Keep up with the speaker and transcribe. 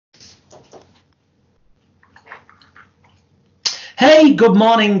Good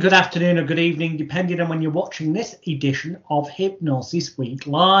morning, good afternoon, or good evening, depending on when you're watching this edition of Hypnosis Week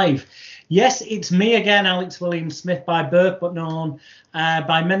Live. Yes, it's me again, Alex William Smith by birth, but known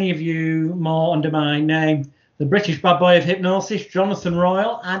by many of you more under my name, the British bad boy of hypnosis, Jonathan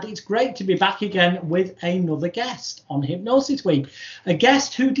Royal, and it's great to be back again with another guest on Hypnosis Week. A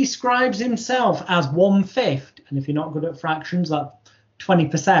guest who describes himself as 1/5, and if you're not good at fractions, that's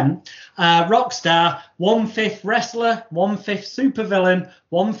 20%, rock star, 1/5 wrestler, 1/5 supervillain,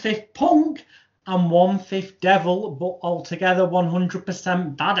 1/5 punk, and 1/5 devil, but altogether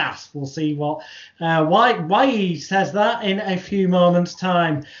 100% badass. We'll see why he says that in a few moments'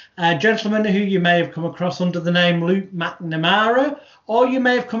 time. A gentleman who you may have come across under the name Luke McNamara, or you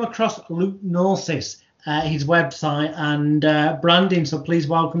may have come across Luke Gnosis, his website and branding. So please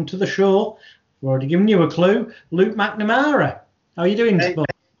welcome to the show. I've already given you a clue, Luke McNamara. How are you doing, hey,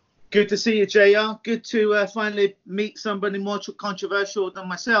 good to see you, JR. Good to finally meet somebody more controversial than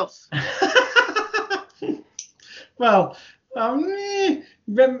myself. Well,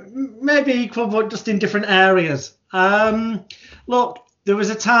 maybe equal, but just in different areas. Look, there was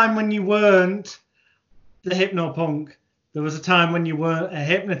a time when you weren't the hypnopunk. There was a time when you weren't a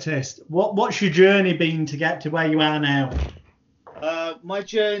hypnotist. What's your journey been to get to where you are now? My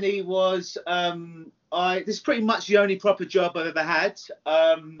journey was... this is pretty much the only proper job I've ever had.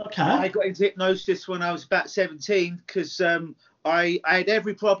 Okay. I got into hypnosis when I was about 17 because I had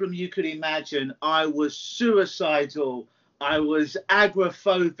every problem you could imagine. I was suicidal. I was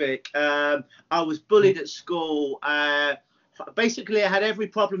agoraphobic. I was bullied at school. Basically, I had every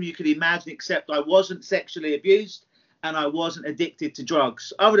problem you could imagine, except I wasn't sexually abused and I wasn't addicted to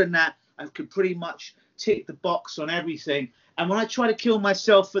drugs. Other than that, I could pretty much tick the box on everything. And when I tried to kill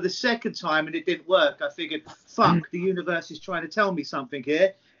myself for the second time and it didn't work, I figured, fuck, the universe is trying to tell me something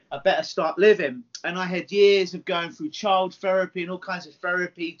here. I better start living. And I had years of going through child therapy and all kinds of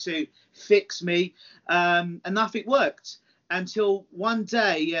therapy to fix me. And nothing worked until one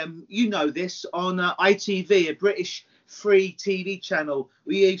day, you know this, on ITV, a British free TV channel,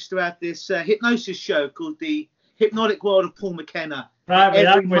 we used to have this hypnosis show called The Hypnotic World of Paul McKenna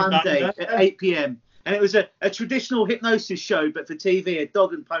every Monday at 8 p.m. And it was a traditional hypnosis show, but for TV, a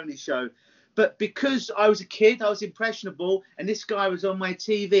dog and pony show. But because I was a kid, I was impressionable, and this guy was on my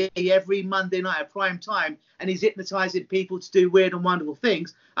TV every Monday night at prime time, and he's hypnotizing people to do weird and wonderful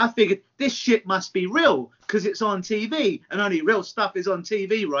things. I figured this shit must be real because it's on TV, and only real stuff is on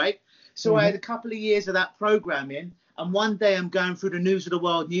TV, right? So I had a couple of years of that programming, and one day I'm going through the News of the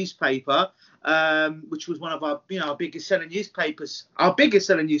World newspaper, which was one of our, our biggest selling newspapers, our biggest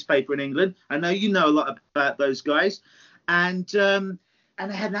selling newspaper in England. I know you know a lot about those guys, and I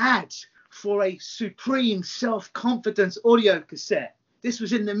had an ad for a Supreme self-confidence audio cassette. This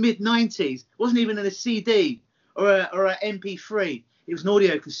was in the mid-90s. It wasn't even in a CD or a MP3. It was an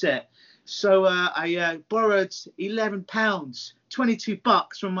audio cassette. So I borrowed £11,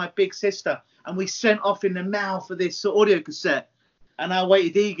 $22 from my big sister, and we sent off in the mail for this audio cassette. And I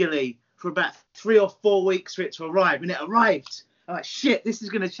waited eagerly for about 3 or 4 weeks for it to arrive, and it arrived. I'm like, shit, this is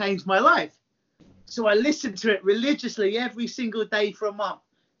going to change my life. So I listened to it religiously every single day for a month.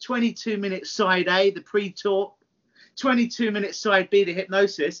 22 minutes side A, the pre-talk, 22 minutes side B, the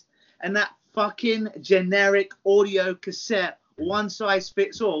hypnosis, and that fucking generic audio cassette, one size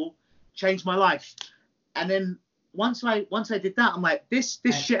fits all, changed my life. And then once I did that, I'm like, this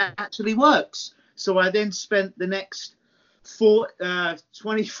shit actually works. So I then spent the next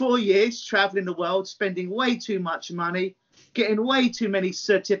 24 years traveling the world, spending way too much money, getting way too many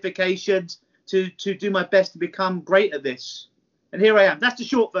certifications to do my best to become great at this. And here I am. That's the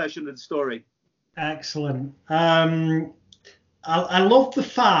short version of the story. Excellent. I love the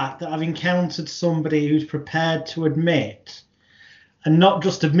fact that I've encountered somebody who's prepared to admit, and not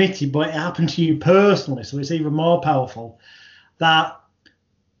just admit it, but it happened to you personally, so it's even more powerful, that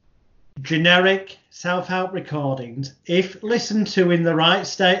generic self-help recordings, if listened to in the right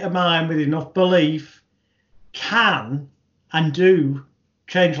state of mind with enough belief, can and do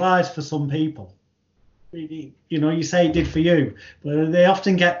change lives for some people. You say it did for you, but they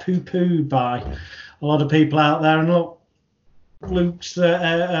often get poo-pooed by a lot of people out there. And look, Luke's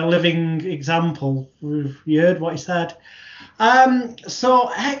a living example. You heard what he said.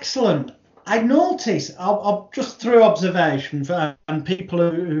 So excellent. I noticed, I'll just through observation, and people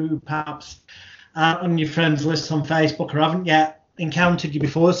who perhaps aren't on your friends list on Facebook or haven't yet encountered you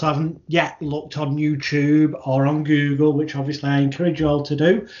before, so haven't yet looked on YouTube or on Google, which obviously I encourage you all to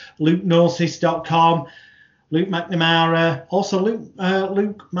do. LukeGnosis.com, Luke McNamara, also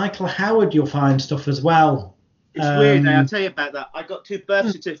Luke Michael Howard. You'll find stuff as well. It's weird, I'll tell you about that. I got 2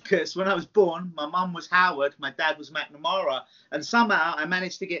 birth certificates. When I was born, my mum was Howard, my dad was McNamara, and somehow I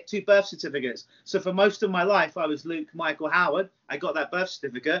managed to get 2 birth certificates. So for most of my life, I was Luke Michael Howard. I got that birth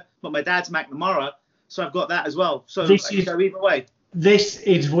certificate, but my dad's McNamara, so I've got that as well. So I can go either way. This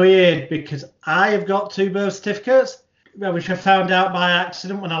is weird because I have got 2 birth certificates, which I found out by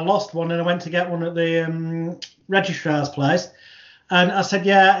accident when I lost one, and I went to get one at the registrar's place. And I said,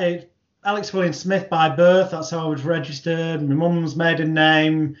 yeah, it's Alex William Smith by birth. That's how I was registered. My mum's maiden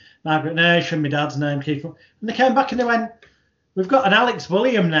name, Margaret Nation. My dad's name, Keith. And they came back and they went, we've got an Alex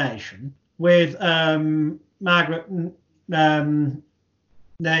William Nation with Margaret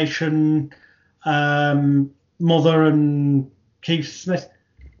Nation, mother, and Keith Smith.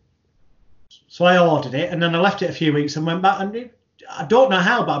 So I ordered it, and then I left it a few weeks and went back. And I don't know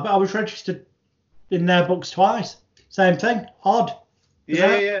how, but I was registered in their books twice. Same thing. Odd.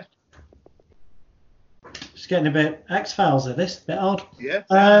 Yeah. Just getting a bit X-Files of this, a bit odd. Yeah.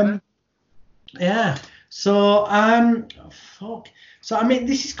 Yeah. So, fuck. So, I mean,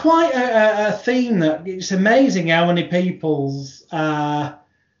 this is quite a theme that it's amazing how many people's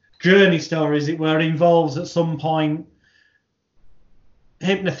journey stories it were involves at some point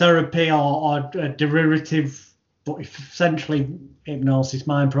hypnotherapy or a derivative, but essentially hypnosis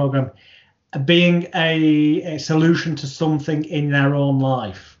mind program being a solution to something in their own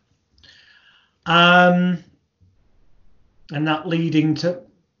life. And that leading to,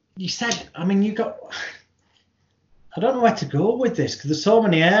 you said, I mean, you got, I don't know where to go with this because there's so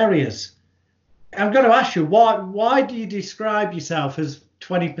many areas. I've got to ask you, why do you describe yourself as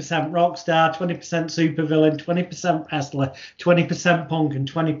 20% rock star, 20% supervillain, 20% wrestler, 20% punk, and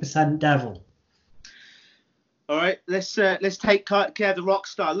 20% devil? All right, let's take care of the rock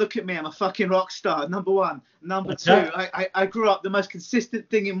star. Look at me, I'm a fucking rock star. Number 1. Number 2, I grew up. The most consistent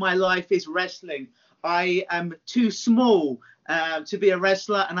thing in my life is wrestling. I am too small to be a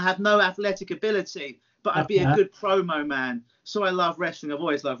wrestler, and I have no athletic ability, but I'd be a good promo man. So I love wrestling. I've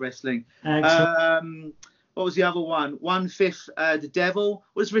always loved wrestling. What was the other one? 1/5 the devil.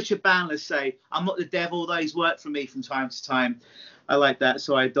 What does Richard Bandler say? I'm not the devil, though he's worked for me from time to time. I like that,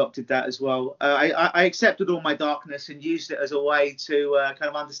 so I adopted that as well. I accepted all my darkness and used it as a way to kind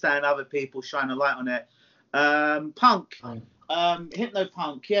of understand other people, shine a light on it. Punk,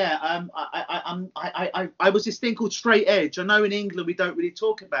 hypnopunk, yeah. I was this thing called straight edge. I know in England we don't really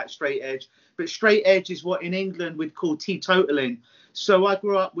talk about straight edge, but straight edge is what in England we'd call teetotaling. So I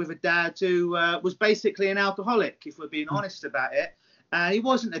grew up with a dad who was basically an alcoholic, if we're being honest about it. He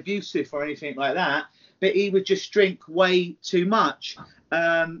wasn't abusive or anything like that, but he would just drink way too much.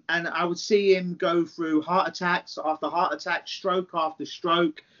 And I would see him go through heart attacks after heart attack, stroke after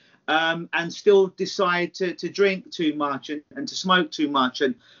stroke, and still decide to drink too much and to smoke too much.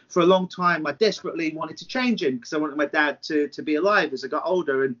 And for a long time, I desperately wanted to change him because I wanted my dad to be alive as I got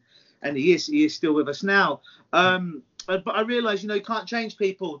older. And he is still with us now. But I realized, you can't change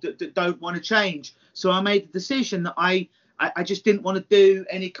people that don't want to change. So I made the decision that I just didn't want to do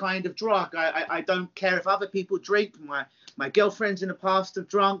any kind of drug. I don't care if other people drink. My girlfriends in the past have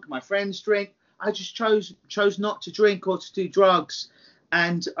drunk. My friends drink. I just chose not to drink or to do drugs.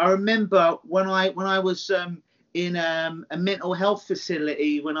 And I remember when I was in a mental health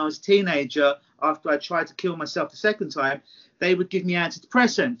facility when I was a teenager, after I tried to kill myself the second time, they would give me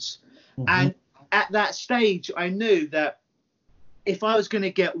antidepressants. Mm-hmm. And at that stage, I knew that if I was going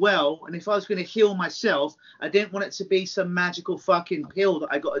to get well and if I was going to heal myself, I didn't want it to be some magical fucking pill that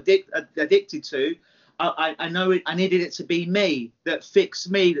I got addicted to. I know it. I needed it to be me that fixed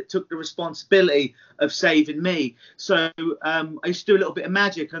me, that took the responsibility of saving me. So I used to do a little bit of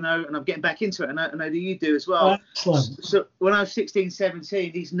magic, I know, and I'm getting back into it. And I know that you do as well. Excellent. So when I was 16,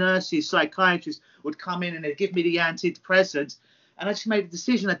 17, these nurses, psychiatrists would come in and they'd give me the antidepressants. And I just made a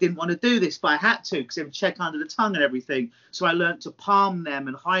decision I didn't want to do this, but I had to because they would check under the tongue and everything. So I learned to palm them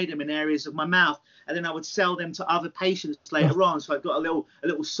and hide them in areas of my mouth. And then I would sell them to other patients later on. So I got a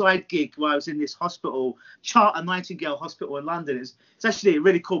little side gig while I was in this hospital, Charter Nightingale Hospital in London. It's actually a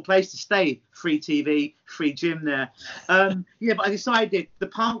really cool place to stay. Free TV, free gym there. Yeah, but I decided the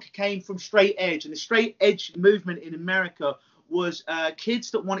punk came from straight edge. And the straight edge movement in America was kids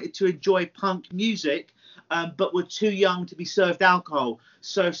that wanted to enjoy punk music, but were too young to be served alcohol.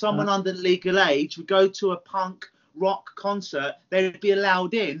 So if someone under legal age would go to a punk rock concert, they'd be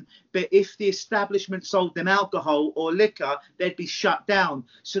allowed in, but if the establishment sold them alcohol or liquor, they'd be shut down.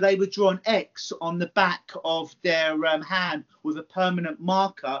 So they would draw an X on the back of their hand with a permanent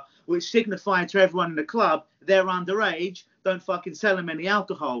marker, which signified to everyone in the club they're underage, don't fucking sell them any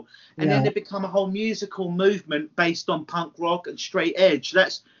alcohol. And then it become a whole musical movement based on punk rock and straight edge.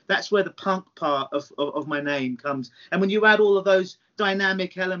 That's where the punk part of my name comes. And when you add all of those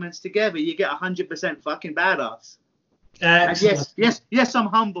dynamic elements together, you get 100% fucking badass. And yes, I'm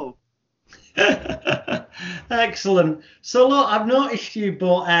humble. Excellent. So look, I've noticed you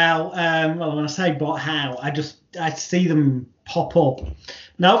bought out. Well, when I say bought how, I see them pop up.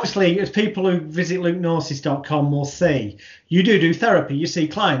 Now, obviously, as people who visit lukenosis.com will see, you do therapy. You see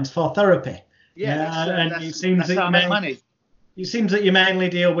clients for therapy. It seems that you make money. It seems that you mainly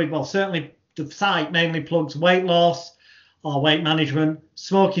deal with, well, certainly the site mainly plugs weight loss or weight management,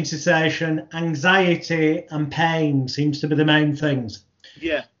 smoking cessation, anxiety, and pain seems to be the main things.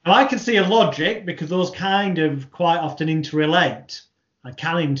 Yeah. Now, I can see a logic because those kind of quite often interrelate. I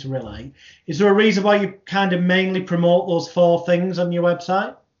can interrelate. Is there a reason why you kind of mainly promote those 4 things on your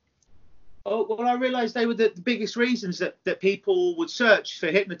website? Oh, well, I realised they were the biggest reasons that people would search for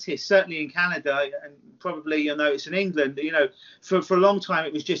hypnotists, certainly in Canada, and probably you'll notice in England. For a long time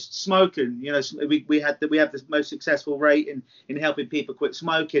it was just smoking. We have the most successful rate in helping people quit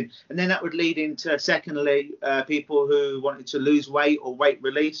smoking, and then that would lead into, secondly, people who wanted to lose weight or weight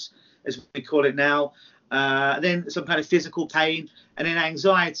release, as we call it now. Then some kind of physical pain, and then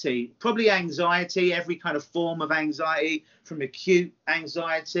anxiety. Probably anxiety, every kind of form of anxiety, from acute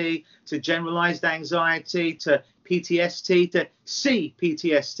anxiety to generalized anxiety to PTSD to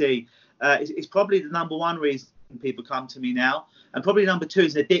CPTSD. Is probably the number one reason people come to me now. And probably number 2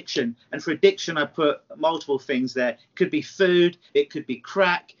 is addiction. And for addiction, I put multiple things there. It could be food, it could be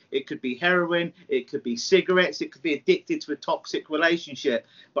crack, it could be heroin, it could be cigarettes, it could be addicted to a toxic relationship.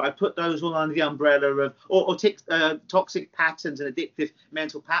 But I put those all under the umbrella of toxic patterns and addictive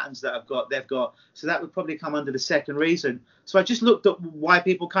mental patterns that they've got. So that would probably come under the second reason. So I just looked at why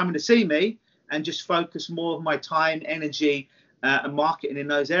people coming to see me and just focus more of my time, energy, and marketing in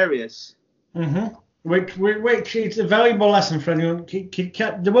those areas. Mm-hmm. Which is a valuable lesson for anyone.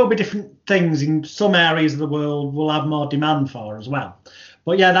 There will be different things in some areas of the world we'll have more demand for as well.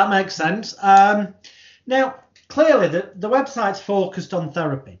 But yeah, that makes sense. Now, clearly, the website's focused on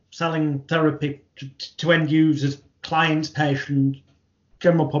therapy, selling therapy to end users, clients, patients,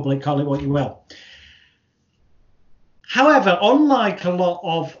 general public, call it what you will. However, unlike a lot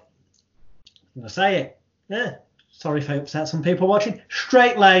of, I'm going to say it, sorry if I upset some people watching,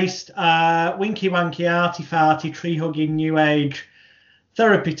 straight-laced, winky-wanky, arty-farty, tree-hugging, new age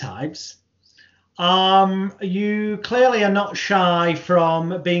therapy types, you clearly are not shy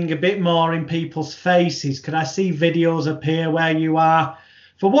from being a bit more in people's faces. Could I see videos appear where you are,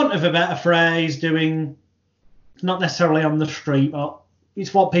 for want of a better phrase, doing, not necessarily on the street, but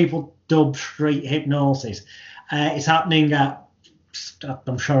it's what people dub street hypnosis. It's happening at,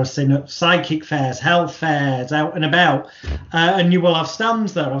 I'm sure I've seen it, psychic fairs, health fairs, out and about, and you will have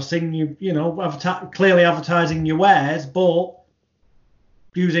stands there. I've seen you, clearly advertising your wares, but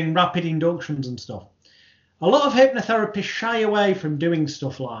using rapid inductions and stuff. A lot of hypnotherapists shy away from doing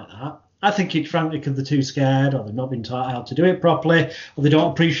stuff like that. I think it's frankly because they're too scared, or they've not been taught how to do it properly, or they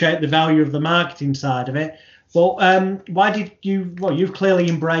don't appreciate the value of the marketing side of it. But why did you? Well, you've clearly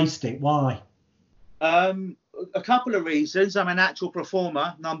embraced it. Why? A couple of reasons. I'm a natural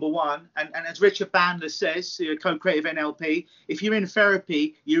performer, number one. And as Richard Bandler says, co-creative NLP, if you're in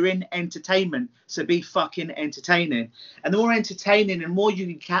therapy, you're in entertainment. So be fucking entertaining. And the more entertaining and more you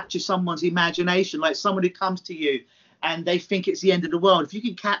can capture someone's imagination, like someone who comes to you and they think it's the end of the world. If you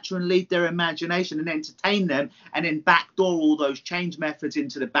can capture and lead their imagination and entertain them and then backdoor all those change methods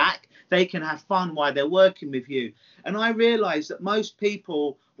into the back, they can have fun while they're working with you. And I realize that most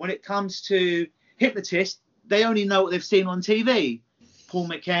people, when it comes to hypnotists, they only know what they've seen on TV, Paul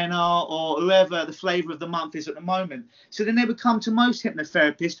McKenna or whoever the flavour of the month is at the moment. So then they would come to most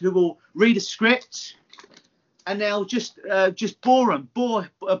hypnotherapists who will read a script and they'll just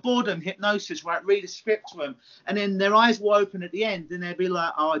boredom hypnosis, right? Read a script to them, and then their eyes will open at the end, and they'll be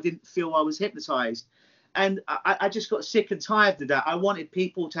like, "Oh, I didn't feel I was hypnotised." And I just got sick and tired of that. I wanted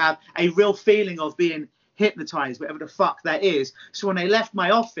people to have a real feeling of being hypnotised, whatever the fuck that is. So when they left my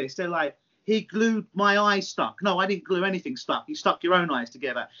office, they're like, "He glued my eyes stuck." No, I didn't glue anything stuck. You stuck your own eyes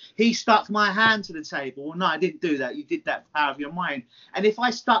together. He stuck my hand to the table. Well, no, I didn't do that. You did that for power of your mind. And if I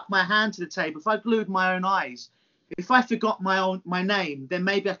stuck my hand to the table, if I glued my own eyes, if I forgot my name, then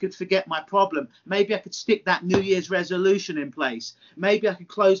maybe I could forget my problem. Maybe I could stick that New Year's resolution in place. Maybe I could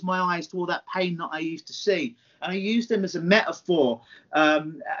close my eyes to all that pain that I used to see. And I use them as a metaphor, a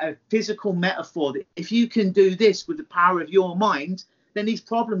physical metaphor. That if you can do this with the power of your mind, then these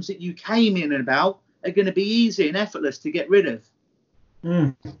problems that you came in about are going to be easy and effortless to get rid of.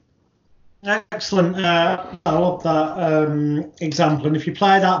 Excellent. I love that example. And if you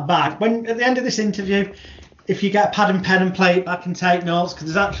play that back, when at the end of this interview, if you get a pad and pen and play it back and take notes,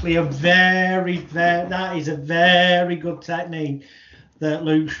 because there's actually that is a very good technique that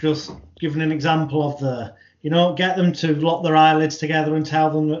Luke's just given an example of there. Get them to lock their eyelids together and tell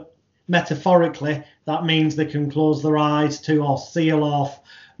them that metaphorically that means they can close their eyes to or seal off,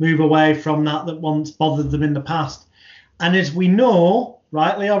 move away from that once bothered them in the past. And as we know,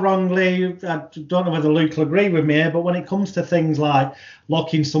 rightly or wrongly, I don't know whether Luke will agree with me here, but when it comes to things like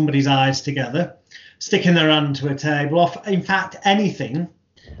locking somebody's eyes together, sticking their hand to a table, or in fact anything,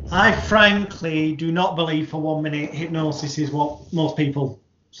 I frankly do not believe for 1 minute hypnosis is what most people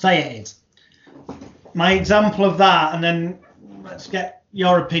say it is. My example of that, and then let's get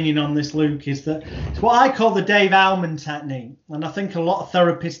your opinion on this, Luke, is that it's what I call the Dave Alman technique. And I think a lot of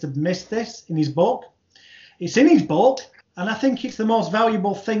therapists have missed this in his book. It's in his book, and I think it's the most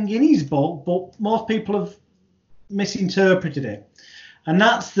valuable thing in his book, but most people have misinterpreted it. And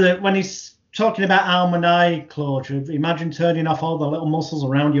that's when he's talking about Alman eye closure, imagine turning off all the little muscles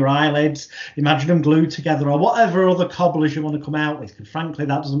around your eyelids, imagine them glued together, or whatever other cobblers you want to come out with, because frankly,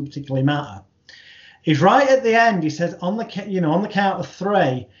 that doesn't particularly matter. He's right at the end. He says, on the count of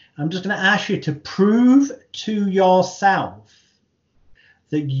 3, I'm just going to ask you to prove to yourself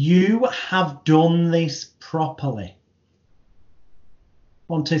that you have done this properly.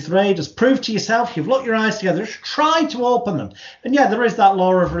 1, 2, 3. Just prove to yourself you've locked your eyes together. Just try to open them. And yeah, there is that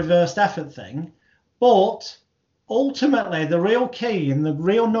law of reversed effort thing. But ultimately, the real key and the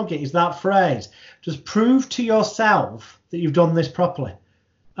real nugget is that phrase. Just prove to yourself that you've done this properly.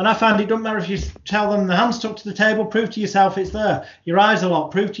 And I find it doesn't matter if you tell them the hand's stuck to the table, prove to yourself it's there. Your eyes are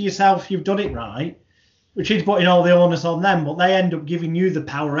locked, prove to yourself you've done it right, which is putting all the onus on them, but they end up giving you the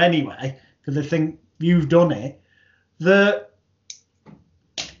power anyway, because they think you've done it. That's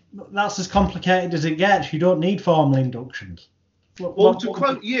as complicated as it gets. You don't need formal inductions. Well, to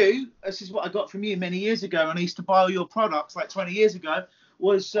quote you, this is what I got from you many years ago, and I used to buy all your products like 20 years ago,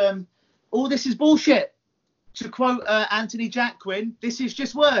 was all this is bullshit. To quote Anthony Jacquin, this is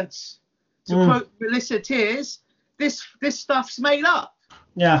just words. To quote Melissa Tears, this stuff's made up.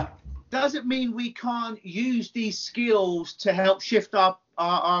 Yeah. Doesn't mean we can't use these skills to help shift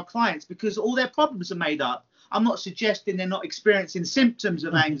our clients, because all their problems are made up. I'm not suggesting they're not experiencing symptoms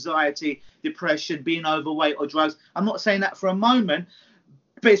of anxiety, depression, being overweight or drugs. I'm not saying that for a moment,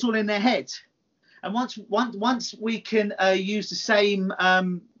 but it's all in their head. And once we can use the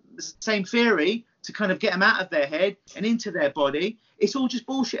same theory to kind of get them out of their head and into their body, it's all just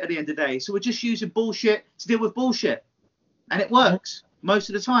bullshit at the end of the day. So we're just using bullshit to deal with bullshit. And it works most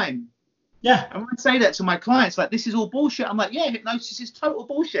of the time. Yeah. And when I say that to my clients, like, this is all bullshit, I'm like, yeah, hypnosis is total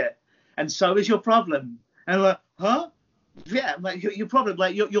bullshit. And so is your problem. And they're like, huh? Yeah, I'm like, your problem,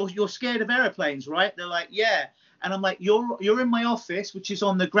 like, you're scared of airplanes, right? They're like, yeah. And I'm like, you're in my office, which is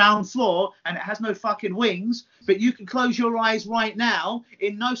on the ground floor, and it has no fucking wings, but you can close your eyes right now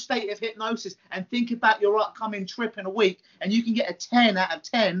in no state of hypnosis and think about your upcoming trip in a week, and you can get a 10 out of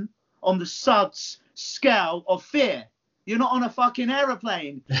 10 on the SUDS scale of fear. You're not on a fucking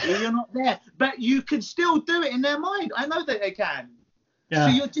aeroplane. You're not there. But you can still do it in their mind. I know that they can. Yeah.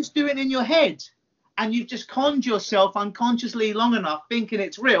 So you're just doing it in your head. And you've just conned yourself unconsciously long enough thinking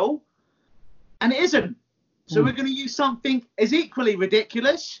it's real. And it isn't. So we're going to use something as equally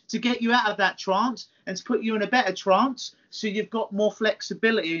ridiculous to get you out of that trance and to put you in a better trance so you've got more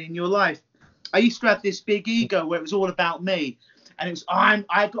flexibility in your life. I used to have this big ego where it was all about me. And it was,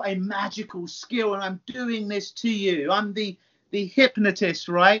 I've got a magical skill and I'm doing this to you. I'm the hypnotist,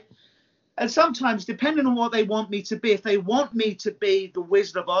 right? And sometimes, depending on what they want me to be, if they want me to be the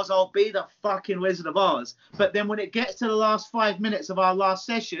Wizard of Oz, I'll be the fucking Wizard of Oz. But then when it gets to the last 5 minutes of our last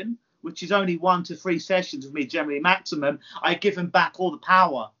session, which is only 1 to 3 sessions with me, generally maximum, I give them back all the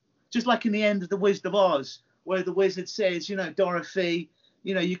power. Just like in the end of the Wizard of Oz, where the wizard says, Dorothy,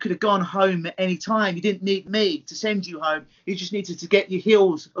 you could have gone home at any time. You didn't need me to send you home. You just needed to get your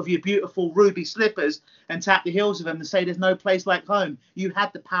heels of your beautiful ruby slippers and tap the heels of them and say there's no place like home. You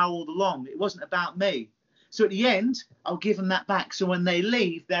had the power all along. It wasn't about me. So at the end, I'll give them that back. So when they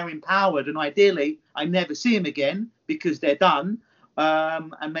leave, they're empowered. And ideally, I never see them again because they're done.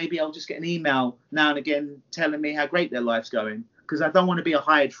 And maybe I'll just get an email now and again telling me how great their life's going, because I don't want to be a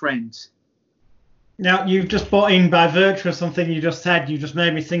hired friend. Now, you've just brought in, by virtue of something you just said, you just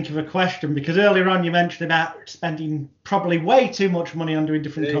made me think of a question, because earlier on you mentioned about spending probably way too much money on doing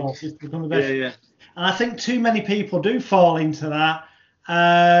different courses to become the best. Yeah. And I think too many people do fall into that.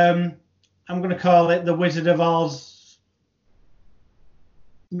 I'm going to call it the Wizard of Oz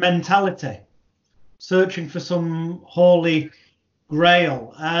mentality, searching for some holy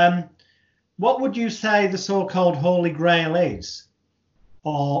grail. what would you say the so-called Holy Grail is?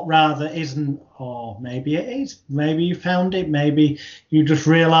 Or rather isn't, or maybe it is. Maybe you found it. Maybe you just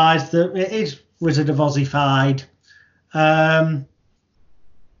realised that it is Wizard of Ozified.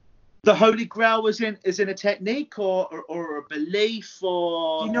 The Holy Grail is in a technique or a belief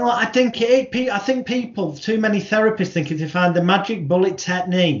or. You know what? I think people, too many therapists think if they find the magic bullet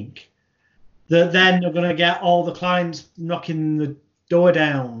technique, that then they're going to get all the clients knocking the door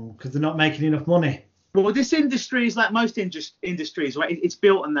down because they're not making enough money. Well, this industry is like most industries, right? It's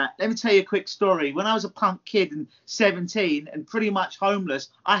built on that. Let me tell you a quick story. When I was a punk kid and 17 and pretty much homeless,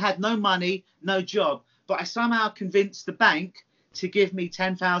 I had no money, no job, but I somehow convinced the bank to give me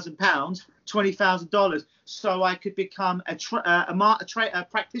 £10,000, $20,000, so I could become a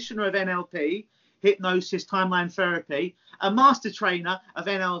practitioner of NLP, hypnosis, timeline therapy, a master trainer of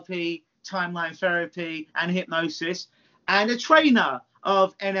NLP, timeline therapy, and hypnosis, and a trainer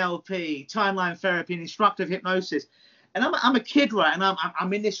of NLP, timeline therapy, and instructor of hypnosis. And I'm a kid, right? And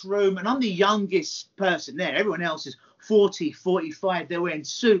I'm in this room, and I'm the youngest person there. Everyone else is 40, 45. They're wearing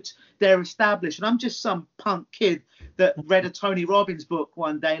suits. They're established. And I'm just some punk kid that read a Tony Robbins book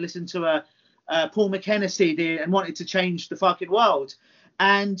one day, listened to a Paul McKenna CD, and wanted to change the fucking world.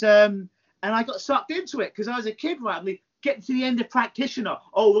 And I got sucked into it because I was a kid, right? Getting to the end of practitioner.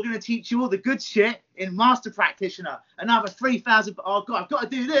 Oh, we're going to teach you all the good shit in master practitioner. Another 3,000. Oh God, I've got to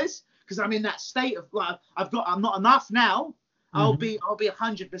do this because I'm in that state of like, I'm not enough now. I'll be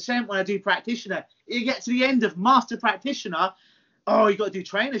 100% when I do practitioner. You get to the end of master practitioner. Oh, you got to do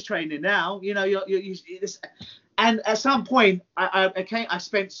trainer's training now. You know, and at some point, I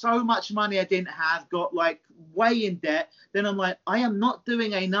spent so much money I didn't have, got like way in debt. Then I'm like, I am not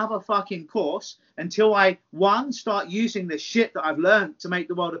doing another fucking course until I, one, start using the shit that I've learned to make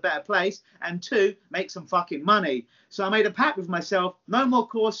the world a better place, and two, make some fucking money. So I made a pact with myself, no more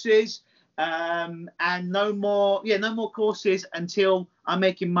courses, and no more courses until I'm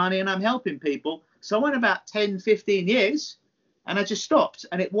making money and I'm helping people. So I went about 10, 15 years. And I just stopped.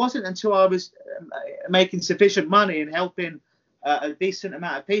 And it wasn't until I was making sufficient money and helping a decent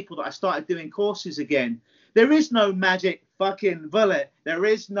amount of people that I started doing courses again. There is no magic fucking bullet. There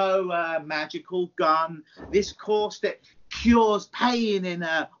is no magical gun. This course that cures pain in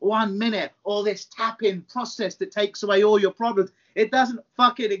 1 minute, or this tapping process that takes away all your problems. It doesn't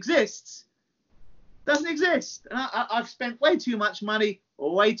fucking exist. Doesn't exist. And I've spent way too much money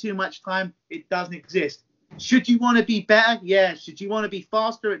or way too much time. It doesn't exist. Should you want to be better? Yeah. Should you want to be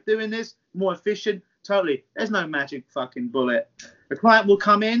faster at doing this? More efficient? Totally. There's no magic fucking bullet. The client will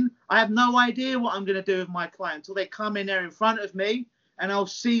come in. I have no idea what I'm going to do with my client until they come in there in front of me, and I'll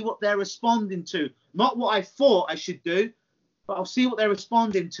see what they're responding to. Not what I thought I should do, but I'll see what they're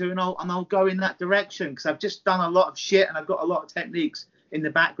responding to, and I'll go in that direction because I've just done a lot of shit and I've got a lot of techniques in the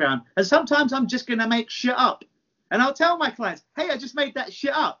background. And sometimes I'm just going to make shit up. And I'll tell my clients, hey, I just made that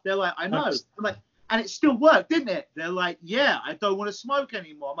shit up. They're like, I know. I'm like, and it still worked, didn't it? They're like, yeah, I don't want to smoke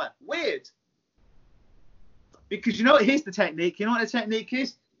anymore. I'm like, weird. Because here's the technique. You know what the technique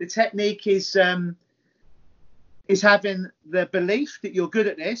is? The technique is having the belief that you're good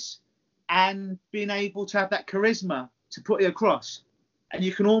at this and being able to have that charisma to put it across. And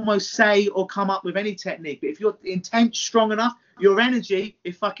you can almost say or come up with any technique. But if your intent's strong enough, your energy,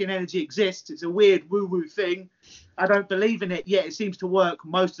 if fucking energy exists, it's a weird woo-woo thing. I don't believe in it yet. It seems to work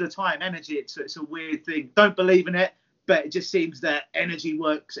most of the time. Energy, it's a weird thing. Don't believe in it, but it just seems that energy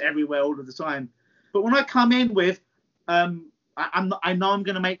works everywhere all of the time. But when I come in with, I know I'm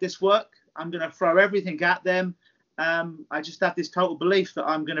going to make this work. I'm going to throw everything at them. I just have this total belief that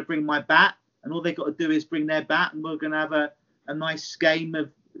I'm going to bring my bat, and all they got to do is bring their bat, and we're going to have a nice game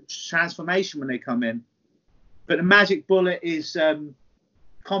of transformation when they come in. But the magic bullet is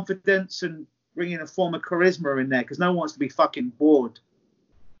confidence and bringing a form of charisma in there, because no one wants to be fucking bored.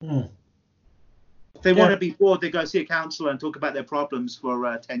 If they want to be bored, they go see a counsellor and talk about their problems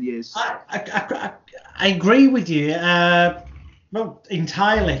for 10 years. I agree with you. Well,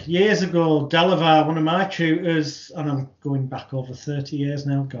 entirely. Years ago, Delavar, one of my tutors, and I'm going back over 30 years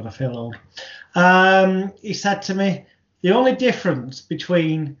now. God, I feel old. He said to me, the only difference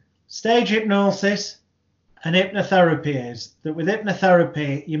between stage hypnosis and hypnotherapy is that with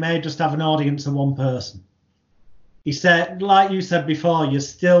hypnotherapy, you may just have an audience of one person. He said, like you said before, you're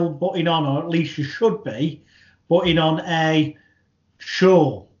still putting on, or at least you should be, putting on a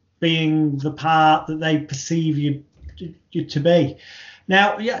show, being the part that they perceive you to be.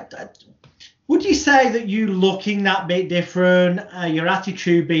 Now, yeah, would you say that you looking that bit different, your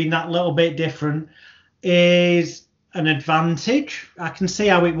attitude being that little bit different, is an advantage? I can see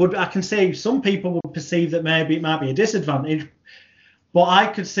how it would. I can see some people would perceive that maybe it might be a disadvantage. But I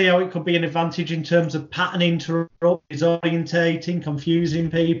could see how it could be an advantage in terms of pattern interrupt, disorientating, confusing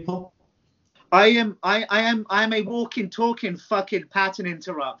people. I am a walking, talking fucking pattern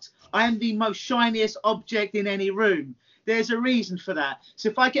interrupt. I am the most shiniest object in any room. There's a reason for that. So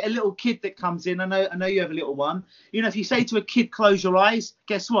if I get a little kid that comes in, I know you have a little one. You know, if you say to a kid, close your eyes,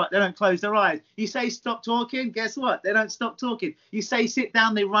 guess what? They don't close their eyes. You say stop talking, guess what? They don't stop talking. You say sit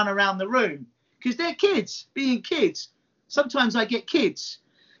down, they run around the room because they're kids, being kids. Sometimes I get kids.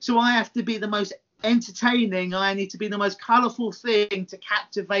 So I have to be the most entertaining. I need to be the most colourful thing to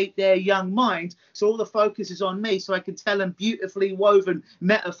captivate their young mind. So all the focus is on me so I can tell them beautifully woven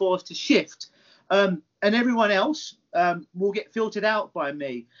metaphors to shift. And everyone else will get filtered out by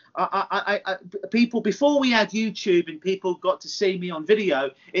me. People, before we had YouTube and people got to see me on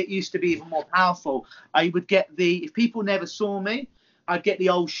video, it used to be even more powerful. I would get if people never saw me, I'd get the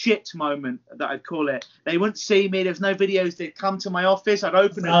old shit moment that I'd call it. They wouldn't see me. There's no videos. They'd come to my office. I'd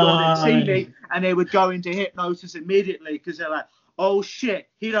open the door, they'd see me, and they would go into hypnosis immediately because they're like, oh shit,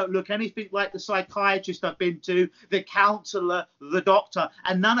 he don't look anything like the psychiatrist I've been to, the counselor, the doctor,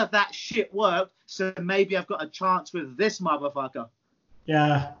 and none of that shit worked. So maybe I've got a chance with this motherfucker.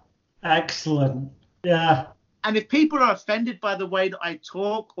 Yeah, excellent. Yeah. And if people are offended by the way that I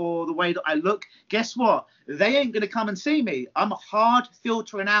talk or the way that I look, guess what? They ain't going to come and see me. I'm hard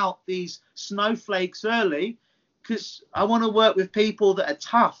filtering out these snowflakes early because I want to work with people that are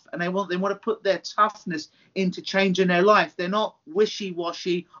tough and they want to put their toughness into changing their life. They're not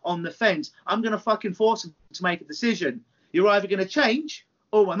wishy-washy on the fence. I'm going to fucking force them to make a decision. You're either going to change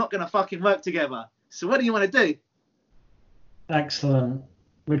or we're not going to fucking work together. So what do you want to do? Excellent.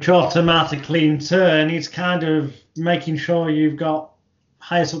 Which automatically in turn is kind of making sure you've got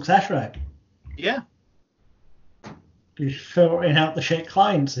higher success rate. Yeah. You're filtering out the shit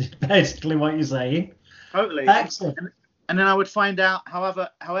clients is basically what you're saying. Totally. Excellent. And then I would find out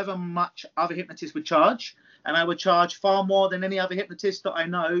however much other hypnotists would charge, and I would charge far more than any other hypnotist that I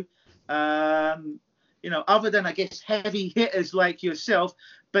know. You know, other than I guess heavy hitters like yourself.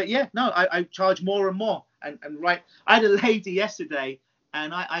 But yeah, no, I charge more and more. And right, I had a lady yesterday,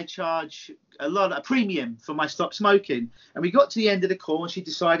 and I charge a premium for my stop smoking. And we got to the end of the call, and she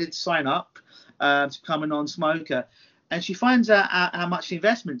decided to sign up to become a non-smoker. And she finds out how much the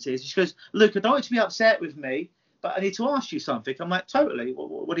investment is. She goes, look, I don't want you to be upset with me, but I need to ask you something. I'm like, totally.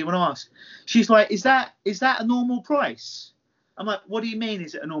 What do you want to ask? She's like, is that a normal price? I'm like, what do you mean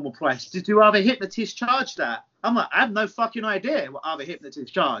is it a normal price? Do other hypnotists charge that? I'm like, I have no fucking idea what other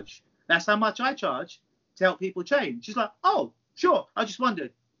hypnotists charge. That's how much I charge to help people change. She's like, oh, sure. I just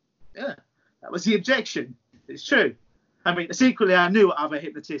wondered. Yeah, that was the objection. It's true. I mean, secretly, I knew what other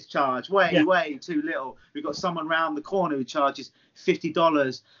hypnotists charge. Way too little. We've got someone round the corner who charges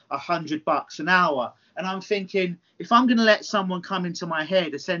 $50, $100 an hour. And I'm thinking, if I'm going to let someone come into my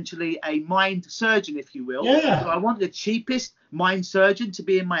head, essentially a mind surgeon, if you will, do I want the cheapest mind surgeon to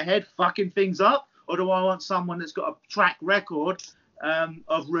be in my head fucking things up? Or do I want someone that's got a track record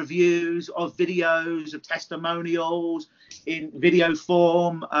of reviews, of videos, of testimonials in video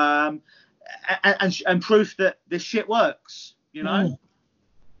form, and proof that this shit works, you know?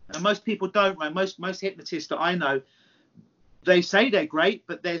 And most people don't, right? Most hypnotists that I know, they say they're great,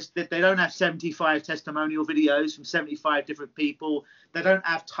 but they don't have 75 testimonial videos from 75 different people. They don't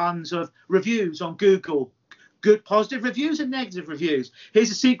have tons of reviews on Google, good positive reviews and negative reviews.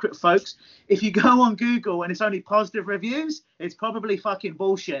 Here's a secret, folks. If you go on Google and it's only positive reviews, it's probably fucking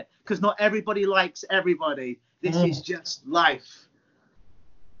bullshit because not everybody likes everybody. This is just life.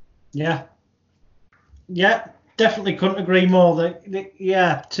 Yeah, definitely couldn't agree more.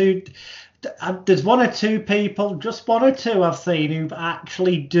 There's one or two people, just one or two I've seen who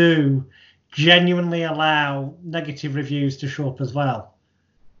actually do genuinely allow negative reviews to show up as well.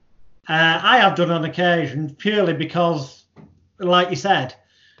 I have done on occasion purely because, like you said,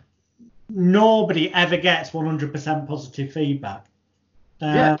 nobody ever gets 100% positive feedback.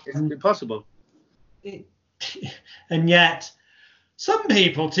 It's impossible. And yet, some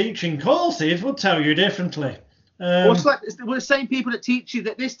people teaching courses will tell you differently. Well, it's like the same people that teach you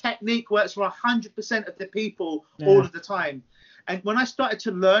that this technique works for 100% of the people all of the time. And when I started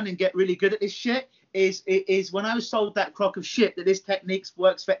to learn and get really good at this shit, is when I was sold that crock of shit that this technique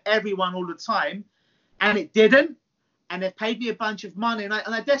works for everyone all the time, and it didn't. And they paid me a bunch of money, and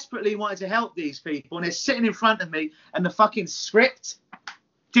I desperately wanted to help these people. And they're sitting in front of me, and the fucking script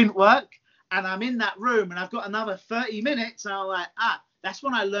didn't work. And I'm in that room, and I've got another 30 minutes, and I'm like, that's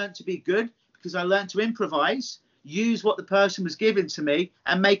when I learned to be good, because I learned to improvise, use what the person was giving to me,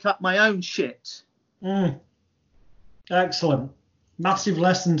 and make up my own shit. Excellent. Massive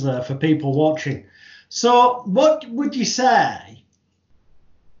lessons there for people watching. So what would you say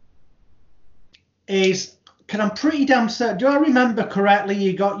is, can I'm pretty damn certain, do I remember correctly,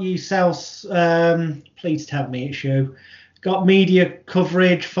 you got yourself, please tell me it's you, got media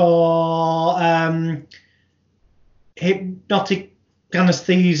coverage for hypnotic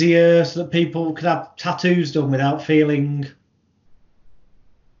anesthesia so that people could have tattoos done without feeling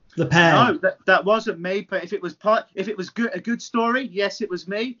the pain. No, that wasn't me. But if it was a good story, yes, it was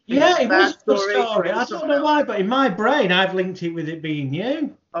me. Yeah, it was a good story. I don't know why, but in my brain, I've linked it with it being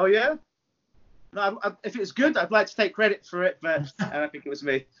you. Oh yeah. No, if it's good, I'd like to take credit for it, but I don't think it was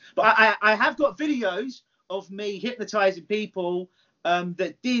me. But I have got videos of me hypnotizing people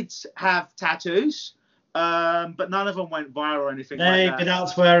that did have tattoos, but none of them went viral or anything like that.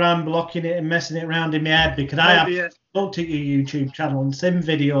 That's where I'm blocking it and messing it around in my head, because I have looked at your YouTube channel and sim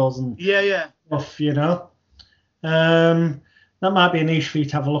videos and stuff, you know. That might be a niche for you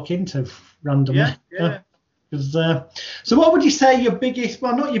to have a look into randomly. Yeah. So what would you say your biggest,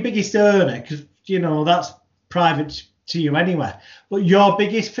 well, not your biggest earner, because, you know, that's private to you anyway, but your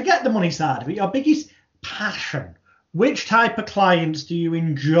biggest, forget the money side of it, your biggest passion, which type of clients do you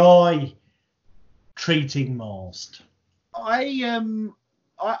enjoy treating most? I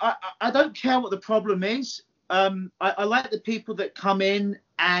don't care what the problem is. I like the people that come in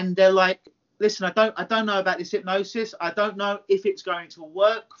and they're like, listen, I don't know about this hypnosis. I don't know if it's going to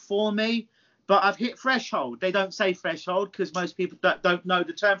work for me, but I've hit threshold. They don't say threshold because most people don't know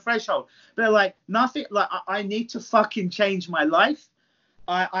the term threshold. But they're like, nothing, like I need to fucking change my life.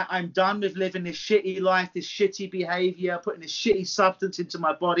 I'm done with living this shitty life, this shitty behavior, putting this shitty substance into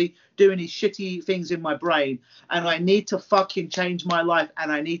my body, doing these shitty things in my brain. And I need to fucking change my life,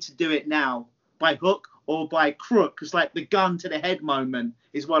 and I need to do it now by hook or by crook. It's like the gun to the head moment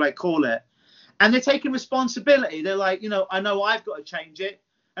is what I call it. And they're taking responsibility. They're like, you know I've got to change it.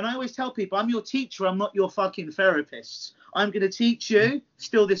 And I always tell people, I'm your teacher. I'm not your fucking therapist. I'm going to teach you,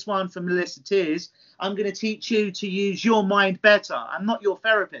 still this one from Melissa Tears, I'm going to teach you to use your mind better. I'm not your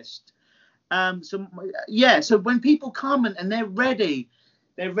therapist. So when people come and they're ready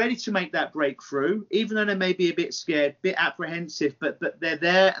to make that breakthrough, even though they may be a bit scared, a bit apprehensive, but they're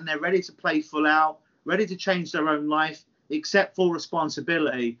there and they're ready to play full out, ready to change their own life, accept full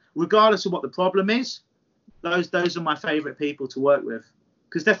responsibility, regardless of what the problem is. Those are my favorite people to work with,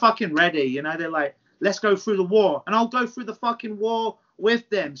 because they're fucking ready. You know, they're like, let's go through the war, and I'll go through the fucking war with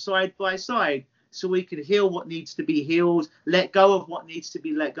them side by side, so we can heal what needs to be healed, let go of what needs to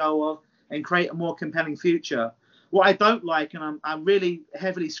be let go of, and create a more compelling future. What I don't like, and I'm really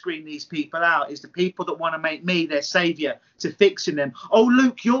heavily screening these people out, is the people that want to make me their savior to fixing them. Oh,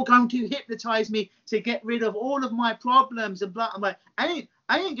 Luke, you're going to hypnotize me to get rid of all of my problems and blah. I'm like, I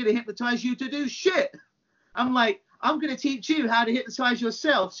ain't going to hypnotize you to do shit. I'm like, I'm going to teach you how to hypnotize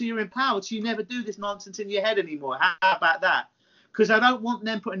yourself so you're empowered, so you never do this nonsense in your head anymore. How about that? Because I don't want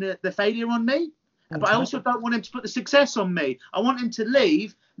them putting the failure on me, but I also don't want them to put the success on me. I want them to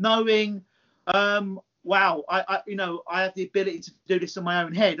leave knowing, wow, I have the ability to do this in my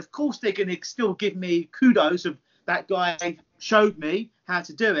own head. Of course, they're going to still give me kudos of that guy showed me how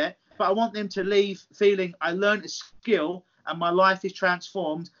to do it, but I want them to leave feeling I learned a skill and my life is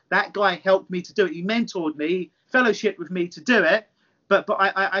transformed. That guy helped me to do it. He mentored me, fellowship with me to do it, but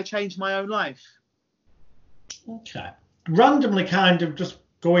I changed my own life. Okay. Randomly kind of just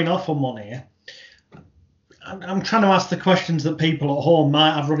going off on one here. I'm trying to ask the questions that people at home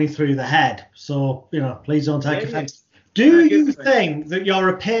might have running through their head. So, please don't take offense. Do you think that your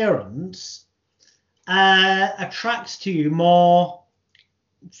appearance attracts to you more?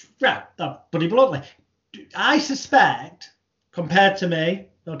 Yeah, put it bluntly. I suspect, compared to me,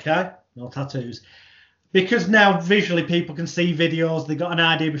 okay, no tattoos, because now visually people can see videos, they got an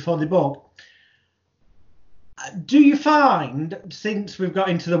idea before they book. Do you find, since we've got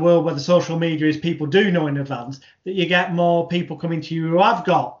into the world where the social media is people do know in advance, that you get more people coming to you who have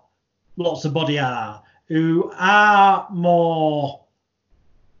got lots of body art, who are more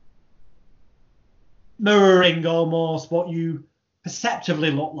mirroring almost what you perceptively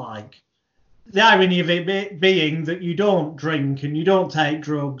look like? The irony of it being that you don't drink and you don't take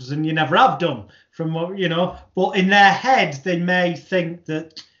drugs and you never have done, from what but in their heads they may think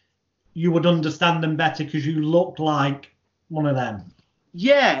that you would understand them better because you look like one of them.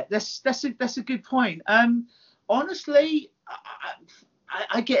 Yeah, that's a good point. Honestly,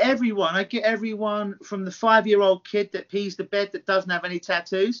 I get everyone. I get everyone from the 5-year-old kid that pees the bed that doesn't have any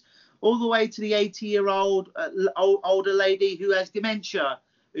tattoos, all the way to the 80-year-old older lady who has dementia,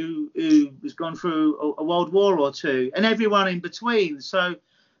 who has gone through a world war or two, and everyone in between. So,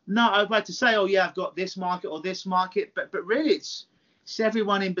 no, I'd like to say, oh yeah, I've got this market or this market, but really it's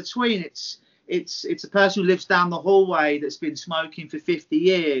everyone in between. It's a person who lives down the hallway that's been smoking for 50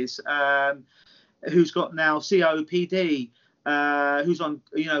 years. who's got now COPD, who's on,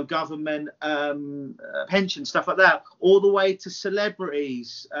 government pension, stuff like that, all the way to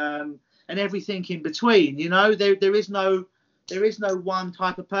celebrities, and everything in between. There is no one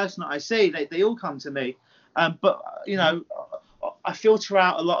type of person that I see. They all come to me. But I filter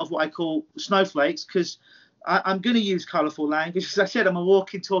out a lot of what I call snowflakes, because I'm going to use colourful language. As I said, I'm a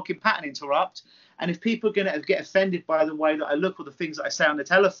walking, talking pattern interrupt. And if people are going to get offended by the way that I look or the things that I say on the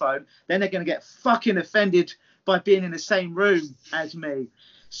telephone, then they're going to get fucking offended by being in the same room as me.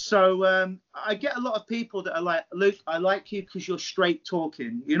 So I get a lot of people that are like, Luke, I like you because you're straight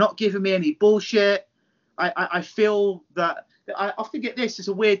talking. You're not giving me any bullshit. I feel that I often get this. It's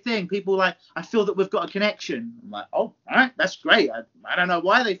a weird thing. People like, I feel that we've got a connection. I'm like, oh, all right, that's great. I don't know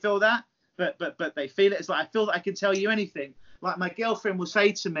why they feel that, but they feel it. It's like, I feel that I can tell you anything. Like my girlfriend will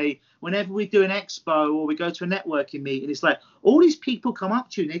say to me, whenever we do an expo or we go to a networking meeting, it's like, all these people come up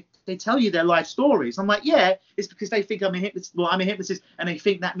to you and they tell you their life stories. I'm like, yeah, it's because they think I'm a hypnotist. Well, I'm a hypnotist, and they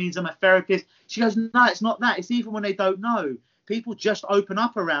think that means I'm a therapist. She goes, no, it's not that. It's even when they don't know. People just open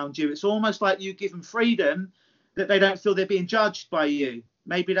up around you. It's almost like you give them freedom, that they don't feel they're being judged by you.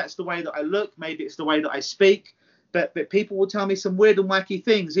 Maybe that's the way that I look. Maybe it's the way that I speak. But people will tell me some weird and wacky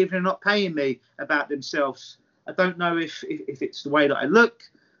things, even if they're not paying me, about themselves. I don't know if it's the way that I look,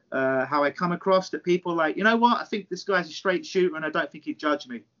 how I come across, that people are like, you know what, I think this guy's a straight shooter and I don't think he'd judge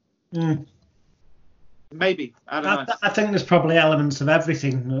me. Maybe. I don't know. I think there's probably elements of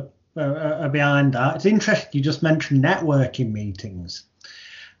everything that are behind that. It's interesting you just mentioned networking meetings.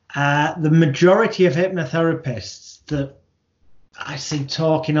 The majority of hypnotherapists that I see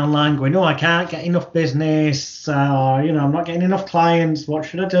talking online going, oh, I can't get enough business, or, I'm not getting enough clients, what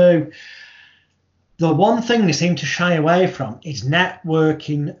should I do? The one thing they seem to shy away from is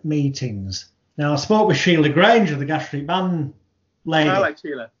networking meetings. Now, I spoke with Sheila Granger, the gastric band lady. I like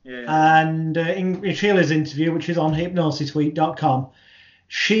Sheila. Yeah. And in Sheila's interview, which is on hypnosisweek.com,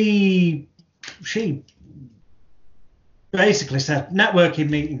 she basically said, networking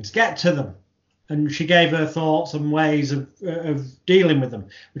meetings, get to them. And she gave her thoughts and ways of dealing with them,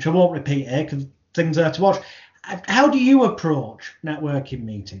 which I won't repeat here because things are to watch. How do you approach networking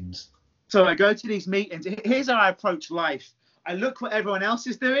meetings? So I go to these meetings. Here's how I approach life. I look what everyone else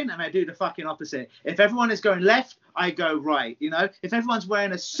is doing and I do the fucking opposite. If everyone is going left, I go right. If everyone's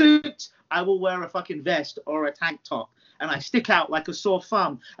wearing a suit, I will wear a fucking vest or a tank top. And I stick out like a sore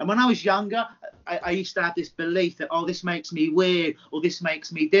thumb. And when I was younger, I used to have this belief that, oh, this makes me weird or this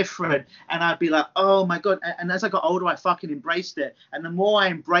makes me different. And I'd be like, oh, my God. And as I got older, I fucking embraced it. And the more I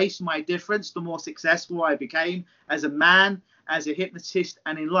embraced my difference, the more successful I became as a man, as a hypnotist,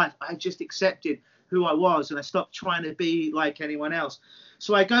 and in life. I just accepted who I was and I stopped trying to be like anyone else.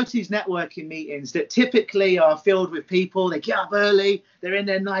 So I go to these networking meetings that typically are filled with people. They get up early. They're in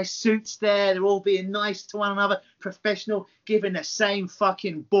their nice suits there. They're all being nice to one another, professional, giving the same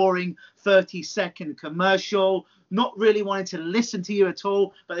fucking boring 30-second commercial, not really wanting to listen to you at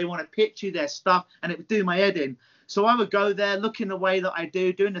all, but they want to pitch you their stuff, and it would do my head in. So I would go there looking the way that I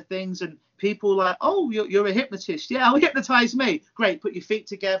do, doing the things, and people like, oh, you're a hypnotist. Yeah, hypnotize me. Great, put your feet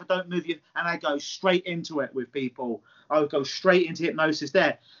together, don't move you. And I go straight into it with people. I would go straight into hypnosis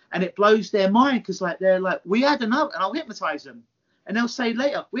there. And it blows their mind because they're like, we had another, and I'll hypnotize them. And they'll say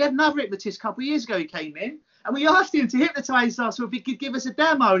later, we had another hypnotist a couple of years ago. He came in and we asked him to hypnotize us or if he could give us a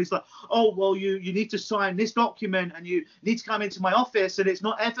demo. And he's like, oh, well, you need to sign this document and you need to come into my office and it's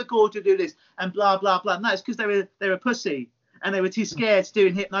not ethical to do this and blah, blah, blah. No, it's because they were pussy and they were too scared to do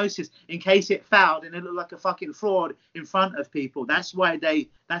hypnosis in case it fouled and it looked like a fucking fraud in front of people. That's why they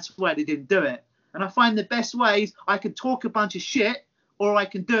didn't do it. And I find the best ways, I can talk a bunch of shit or I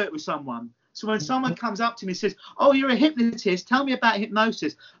can do it with someone. So when someone comes up to me and says, oh, you're a hypnotist, tell me about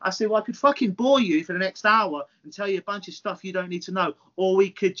hypnosis. I say, well, I could fucking bore you for the next hour and tell you a bunch of stuff you don't need to know. Or we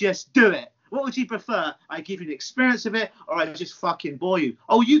could just do it. What would you prefer? I give you the experience of it or I just fucking bore you?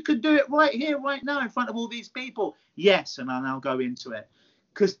 Oh, you could do it right here, right now in front of all these people. Yes, and I'll go into it.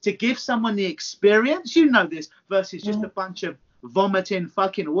 Because to give someone the experience, you know this, versus just a bunch of vomiting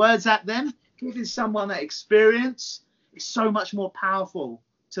fucking words at them, giving someone that experience is so much more powerful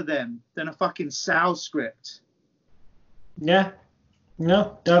to them than a fucking sales script. Yeah,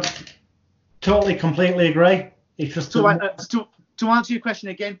 no, totally, completely agree. It's just to answer your question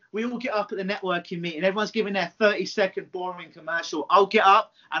again, we all get up at the networking meeting. Everyone's giving their 30-second boring commercial. I'll get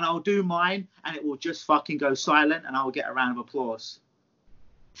up and I'll do mine, and it will just fucking go silent, and I'll get a round of applause.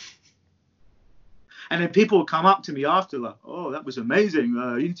 And then people will come up to me after, like, oh, that was amazing.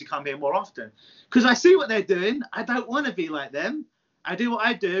 You need to come here more often. Because I see what they're doing. I don't want to be like them. I do what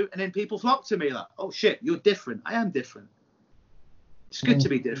I do, and then people flock to me like, oh, shit, you're different. I am different. It's good to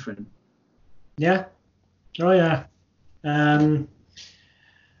be different. Yeah. Oh yeah. As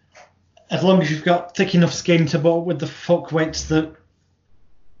long as you've got thick enough skin to put up with the fuckwits that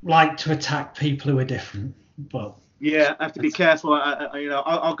like to attack people who are different. But Yeah, I have to be careful.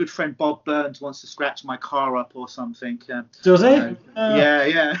 Our good friend Bob Burns wants to scratch my car up or something. Does he?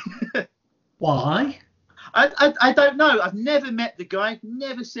 Yeah. Why? I don't know. I've never met the guy,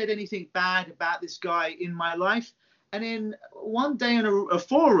 never said anything bad about this guy in my life. And then one day on a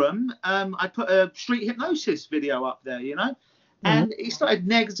forum, I put a street hypnosis video up there, and he started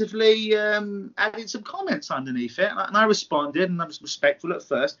negatively adding some comments underneath it. And I responded, and I was respectful at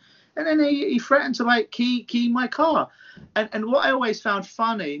first. And then he threatened to key my car. And what I always found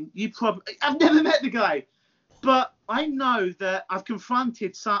funny, I've never met the guy, but I know that I've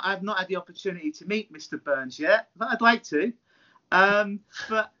confronted I've not had the opportunity to meet Mr. Burns yet, but I'd like to.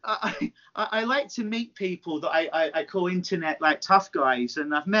 But I like to meet people that I call internet tough guys,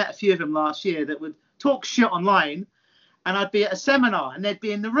 and I've met a few of them last year that would talk shit online, and I'd be at a seminar and they'd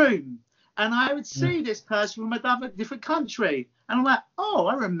be in the room, and I would see this person from a different country, and I'm like, oh,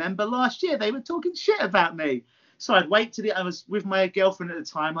 I remember last year they were talking shit about me. So I'd wait till I was with my girlfriend at the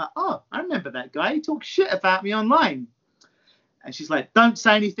time, like, oh, I remember that guy. He talked shit about me online. And she's like, don't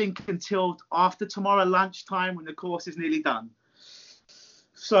say anything until after tomorrow lunchtime when the course is nearly done.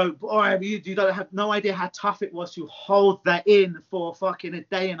 So, boy, you don't have no idea how tough it was to hold that in for fucking a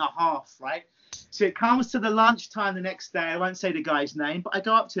day and a half, right? So it comes to the lunchtime the next day. I won't say the guy's name, but I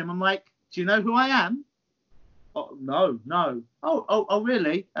go up to him. I'm like, do you know who I am? Oh, no. Oh,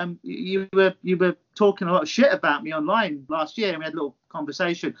 really? You were talking a lot of shit about me online last year, and we had a little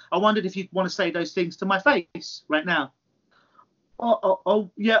conversation. I wondered if you'd want to say those things to my face right now.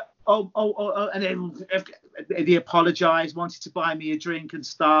 Yeah. And then he apologized, wanted to buy me a drink and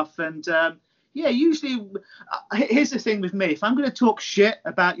stuff. And usually, here's the thing with me: if I'm going to talk shit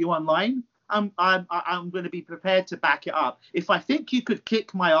about you online, I'm going to be prepared to back it up. If I think you could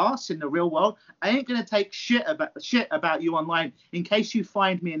kick my ass in the real world, I ain't going to take shit about you online in case you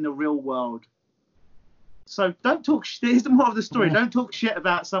find me in the real world. So don't talk. Here's the moral of the story: don't talk shit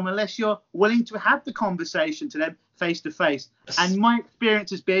about someone unless you're willing to have the conversation to them face to face. And my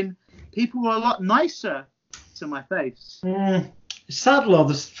experience has been people were a lot nicer to my face. Sadly,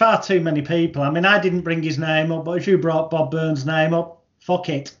 there's far too many people. I mean, I didn't bring his name up, but if you brought Bob Burns' name up, fuck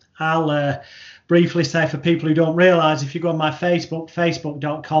it. I'll briefly say for people who don't realise, if you go on my Facebook,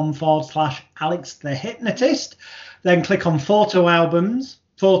 facebook.com/Alex the Hypnotist, then click on photos,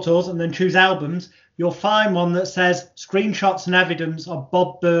 and then choose albums, you'll find one that says screenshots and evidence of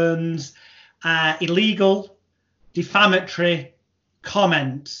Bob Burns' illegal, defamatory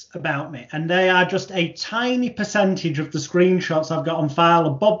comments about me. And they are just a tiny percentage of the screenshots I've got on file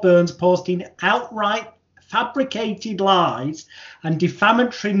of Bob Burns posting outright fabricated lies and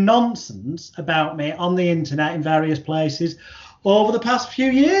defamatory nonsense about me on the internet in various places over the past few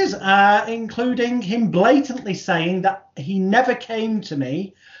years, including him blatantly saying that he never came to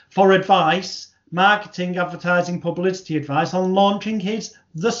me for advice, marketing, advertising, publicity advice on launching his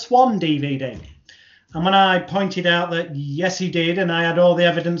The Swan DVD. And when I pointed out that yes, he did, and I had all the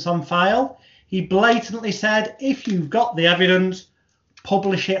evidence on file, he blatantly said, if you've got the evidence,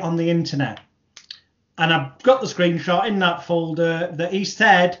 publish it on the internet. And I've got the screenshot in that folder that he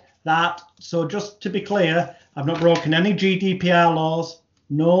said that, so just to be clear, I've not broken any GDPR laws,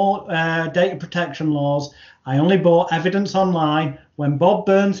 no data protection laws. I only bought evidence online when Bob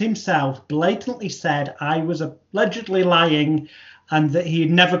Burns himself blatantly said I was allegedly lying and that he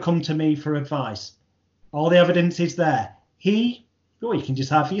had never come to me for advice. All the evidence is there. You can just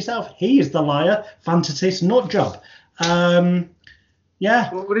have for yourself. He is the liar, fantasist, nut job.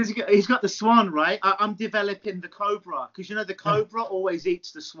 Yeah. Well, what is he got? He's got the swan, right? I'm developing the cobra because the cobra always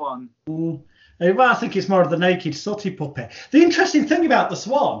eats the swan. Well, I think it's more of the naked sooty puppy. The interesting thing about the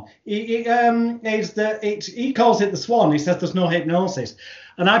swan is that he calls it the swan. He says there's no hypnosis.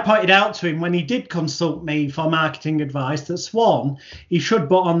 And I pointed out to him when he did consult me for marketing advice that swan, he should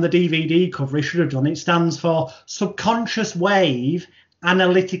put on the DVD cover, he should have done. It stands for subconscious wave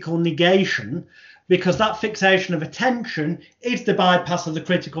analytical negation, because that fixation of attention is the bypass of the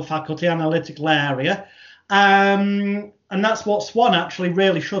critical faculty analytical area. And that's what SWAN actually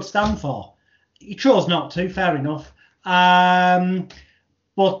really should stand for. He chose not to, fair enough.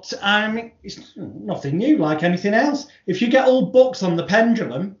 But it's nothing new, like anything else. If you get old books on the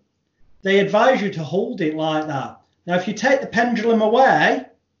pendulum, they advise you to hold it like that. Now, if you take the pendulum away,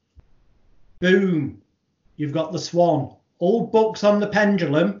 boom, you've got the swan. Old books on the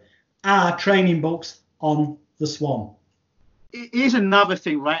pendulum are training books on the swan. Here's another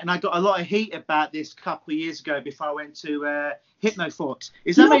thing, right? And I got a lot of heat about this a couple of years ago before I went to HypnoThoughts.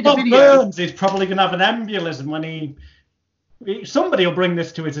 I made a video. Burns is probably going to have an embolism when somebody will bring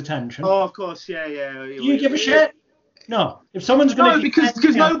this to his attention. Oh, of course, yeah. You give a shit? No. If someone's going to... No,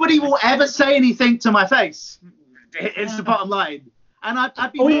 because nobody will ever say anything to my face. It's the bottom line. And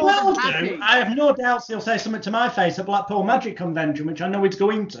I'd be more than happy. I have no doubts he'll say something to my face at Blackpool Magic Convention, which I know he's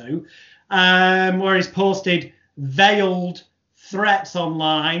going to, where he's posted veiled threats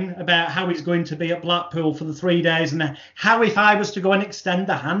online about how he's going to be at Blackpool for the 3 days, and how if I was to go and extend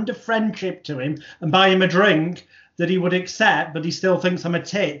the hand of friendship to him and buy him a drink that he would accept, but he still thinks I'm a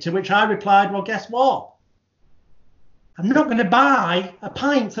tit, to which I replied, well, guess what? I'm not going to buy a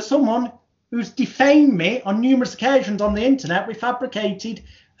pint for someone who's defamed me on numerous occasions on the internet with fabricated,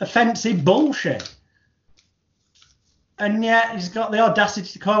 offensive bullshit. And yet he's got the audacity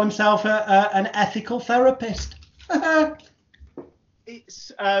to call himself an ethical therapist.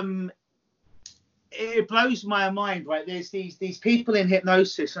 It blows my mind, right? There's these people in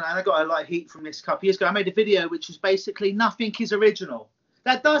hypnosis, and I got a lot of heat from this a couple of years ago. I made a video which was basically nothing is original.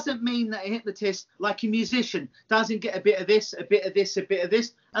 That doesn't mean that a hypnotist, like a musician, doesn't get a bit of this, a bit of this, a bit of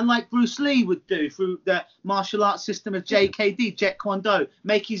this, and like Bruce Lee would do through the martial arts system of JKD, Jeet Kune Do,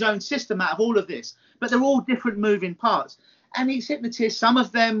 make his own system out of all of this. But they're all different moving parts. And these hypnotists, some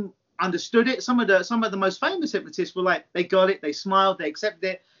of them understood it. Some of the most famous hypnotists were like, they got it, they smiled, they accepted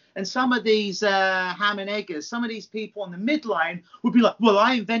it. And some of these ham and eggers, some of these people on the midline would be like, well,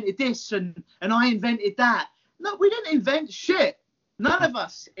 I invented this and I invented that. No, we didn't invent shit. None of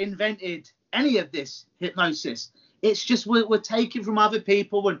us invented any of this hypnosis. It's just we're taking from other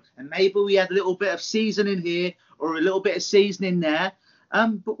people, and maybe we had a little bit of seasoning here or a little bit of seasoning there.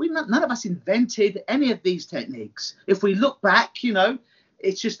 But none of us invented any of these techniques. If we look back,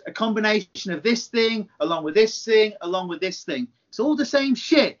 it's just a combination of this thing, along with this thing, along with this thing. It's all the same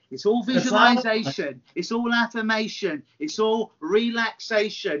shit. It's all visualization. It's all affirmation. It's all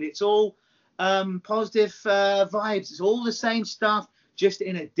relaxation. It's all positive vibes. It's all the same stuff, just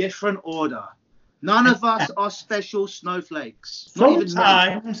in a different order. None of us are special snowflakes.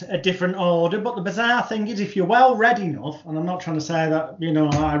 Sometimes a different order, but the bizarre thing is, if you're well read enough, and I'm not trying to say that,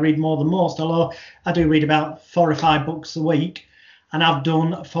 I read more than most, although I do read about 4 or 5 books a week, and I've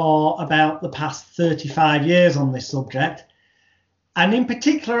done for about the past 35 years on this subject. And in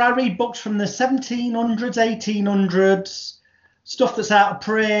particular, I read books from the 1700s, 1800s, stuff that's out of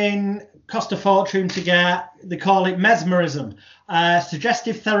print, cost a fortune to get. They call it mesmerism,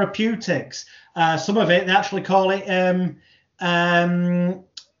 suggestive therapeutics. Some of it, they actually call it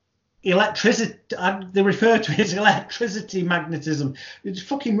electricity. They refer to it as electricity magnetism. It's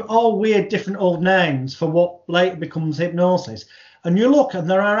fucking all weird different old names for what later becomes hypnosis. And you look, and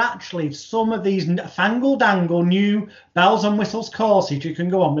there are actually some of these fangle-dangle new bells and whistles courses you can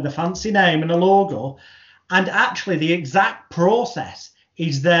go on with a fancy name and a logo. And actually the exact process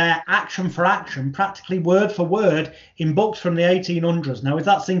is there, action for action, practically word for word, in books from the 1800s. Now, is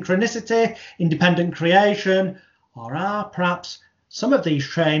that synchronicity, independent creation, or are perhaps some of these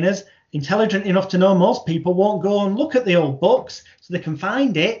trainers intelligent enough to know most people won't go and look at the old books, so they can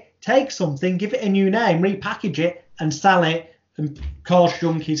find it, take something, give it a new name, repackage it, and sell it, and cause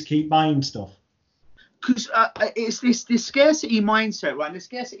junkies keep buying stuff? Because it's this scarcity mindset, right? And the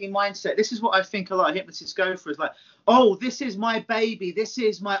scarcity mindset, this is what I think a lot of hypnotists go for. It's like, oh, this is my baby. This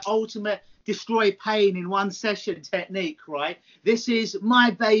is my ultimate destroy pain in one session technique, right? This is my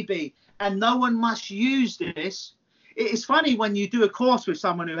baby, and no one must use this. It's funny when you do a course with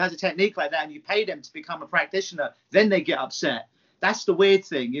someone who has a technique like that and you pay them to become a practitioner, then they get upset. That's the weird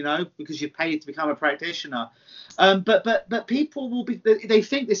thing, because you paid to become a practitioner. But people will be, they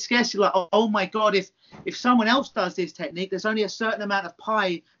think this scarcity, like, oh my God, if someone else does this technique, there's only a certain amount of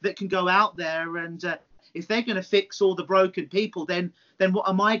pie that can go out there. And if they're going to fix all the broken people, then what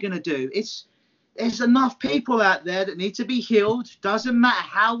am I going to do? There's enough people out there that need to be healed. Doesn't matter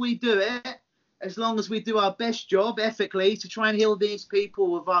how we do it, as long as we do our best job ethically to try and heal these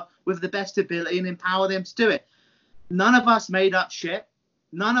people with the best ability and empower them to do it. None of us made up shit.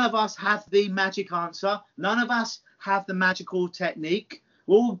 None of us have the magic answer. None of us have the magical technique.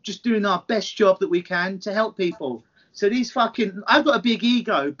 We're all just doing our best job that we can to help people. So I've got a big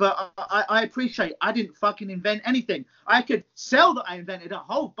ego, but I appreciate I didn't fucking invent anything. I could sell that I invented a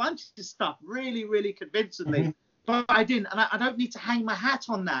whole bunch of stuff really, really convincingly, but I didn't. And I don't need to hang my hat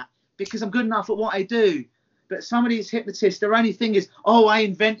on that because I'm good enough at what I do. But some of these hypnotists, their only thing is, oh, I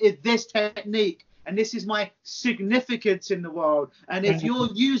invented this technique. And this is my significance in the world. And if you're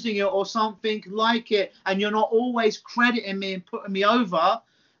using it or something like it, and you're not always crediting me and putting me over,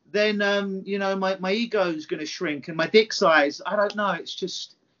 then you know, my ego is going to shrink and my dick size. I don't know. It's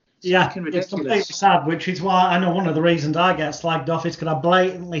just fucking ridiculous. It's completely sad, which is why I know one of the reasons I get slagged off is because I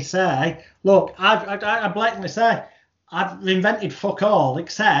blatantly say, look, I blatantly say I've invented fuck all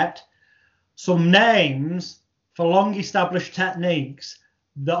except some names for long established techniques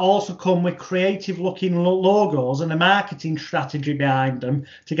that also come with creative looking logos and a marketing strategy behind them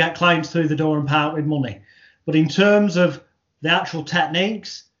to get clients through the door and part with money. But in terms of the actual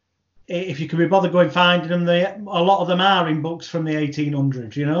techniques, if you can be bothered going finding them, a lot of them are in books from the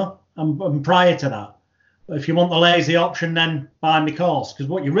 1800s, you know, and prior to that. If you want the lazy option, then buy my course, because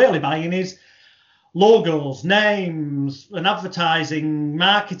what you're really buying is logos, names, an advertising,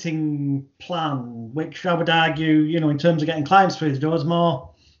 marketing plan, which I would argue, you know, in terms of getting clients through the door is more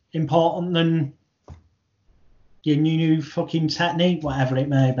important than your new fucking technique, whatever it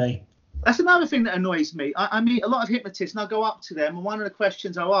may be. That's another thing that annoys me. I meet a lot of hypnotists and I go up to them and one of the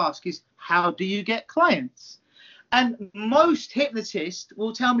questions I'll ask is, how do you get clients? And most hypnotists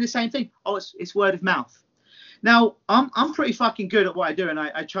will tell me the same thing. Oh, it's word of mouth. Now, I'm pretty fucking good at what I do, and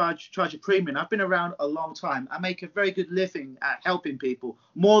I charge a premium. I've been around a long time. I make a very good living at helping people,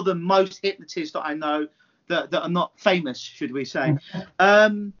 more than most hypnotists that I know that are not famous, should we say.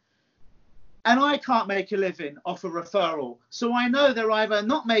 And I can't make a living off a referral. So I know they're either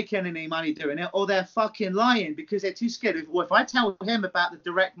not making any money doing it or they're fucking lying because they're too scared of, well, if I tell him about the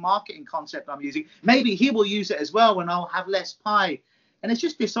direct marketing concept I'm using, maybe he will use it as well and I'll have less pie. And it's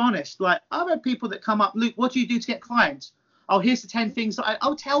just dishonest. Like, I've had people that come up, Luke, what do you do to get clients? Oh, here's the 10 things that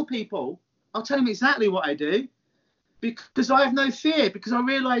I'll tell people. I'll tell them exactly what I do because I have no fear, because I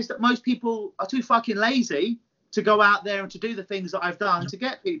realize that most people are too fucking lazy to go out there and to do the things that I've done to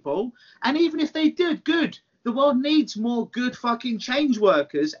get people. And even if they did, good. The world needs more good fucking change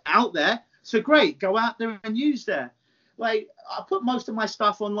workers out there. So great, go out there and use that. Like, I put most of my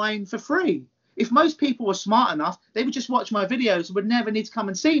stuff online for free. If most people were smart enough, they would just watch my videos and would never need to come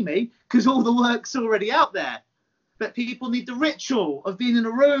and see me because all the work's already out there. But people need the ritual of being in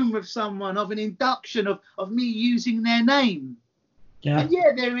a room with someone, of an induction, of me using their name. Yeah. And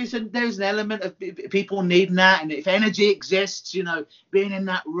yeah, there's an element of people needing that, and if energy exists, you know, being in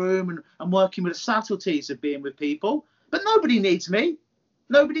that room and working with the subtleties of being with people. But nobody needs me.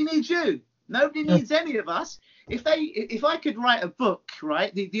 Nobody needs you. Nobody needs any of us. If I could write a book,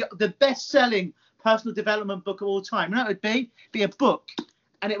 right, the best-selling personal development book of all time, you know what it would be a book,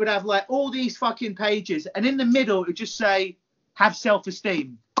 and it would have like all these fucking pages, and in the middle it would just say, have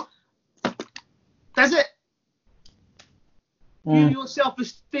self-esteem. That's it. If your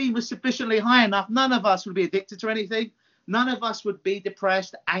self-esteem was sufficiently high enough, none of us would be addicted to anything. None of us would be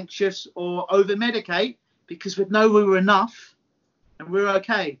depressed, anxious, or over-medicate because we'd know we were enough and we were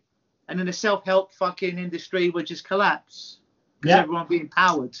okay. And in the self-help fucking industry would just collapse because everyone would be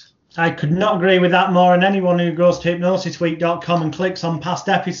empowered. I could not agree with that more. And anyone who goes to hypnosisweek.com and clicks on past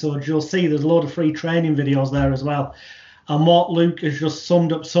episodes, you'll see there's a load of free training videos there as well. And what Luke has just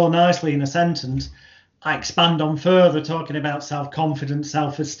summed up so nicely in a sentence, I expand on further, talking about self-confidence,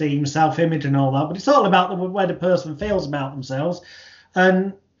 self-esteem, self-image and all that. But it's all about the way the person feels about themselves.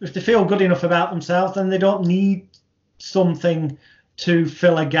 And if they feel good enough about themselves, then they don't need something to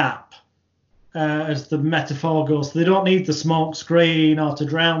fill a gap, as the metaphor goes. They don't need the smoke screen or to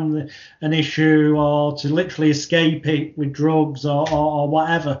drown an issue or to literally escape it with drugs or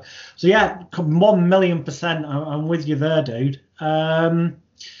whatever. So, yeah, 1,000,000%, I'm with you there, dude.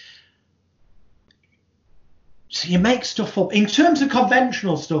 So you make stuff up. In terms of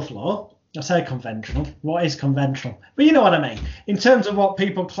conventional stuff, Lo, I say conventional. What is conventional? But you know what I mean. In terms of what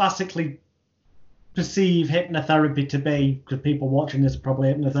people classically perceive hypnotherapy to be, because people watching this are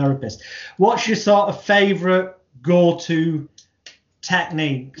probably hypnotherapists. What's your sort of favourite go-to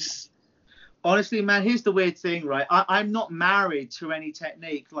techniques? Honestly, man, here's the weird thing, right? I'm not married to any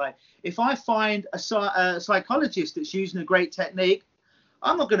technique. Like, if I find a psychologist that's using a great technique,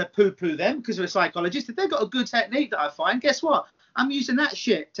 I'm not going to poo-poo them because they're a psychologist. If they've got a good technique that I find, guess what? I'm using that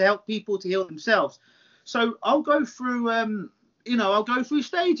shit to help people to heal themselves. So I'll go through, I'll go through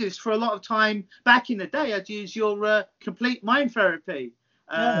stages. For a lot of time back in the day, I'd use your complete mind therapy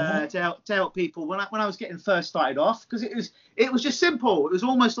to help people when I was getting first started off, because it was just simple. It was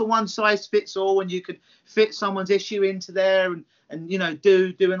almost a one size fits all, and you could fit someone's issue into there and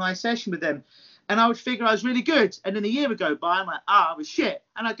do a nice session with them. And I would figure I was really good. And then a year would go by, I'm like, I was shit.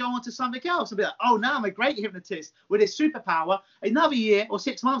 And I'd go on to something else and be like, oh, now I'm a great hypnotist with this superpower. Another year or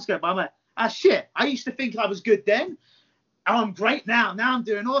 6 months go by, I'm like, shit. I used to think I was good then. I'm great now. Now I'm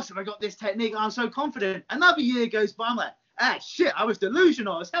doing awesome. I got this technique. I'm so confident. Another year goes by, I'm like, shit. I was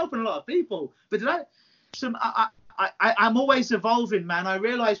delusional. I was helping a lot of people. But I'm always evolving, man. I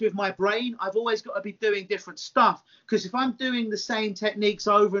realize with my brain, I've always got to be doing different stuff, because if I'm doing the same techniques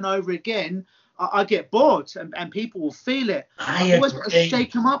over and over again, I get bored, and people will feel it. I've always got to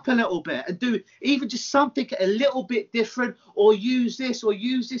shake them up a little bit and do even just something a little bit different, or use this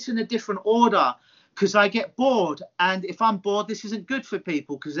in a different order, because I get bored. And if I'm bored, this isn't good for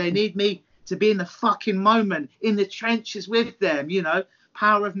people, because they need me to be in the fucking moment, in the trenches with them, you know,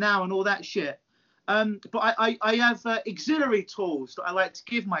 power of now and all that shit. But I have auxiliary tools that I like to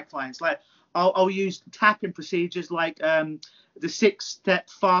give my clients. Like I'll use tapping procedures like the 6-step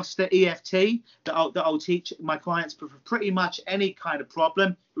faster EFT that I'll teach my clients for pretty much any kind of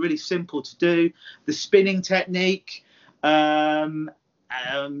problem. Really simple to do. The spinning technique,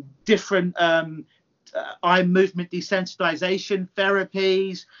 different eye movement desensitization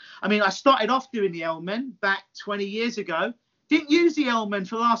therapies. I mean, I started off doing the Elman back 20 years ago. Didn't use the Elman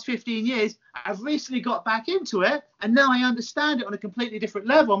for the last 15 years. I've recently got back into it, and now I understand it on a completely different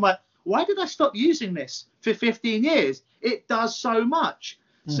level. I'm like, why did I stop using this for 15 years? It does so much.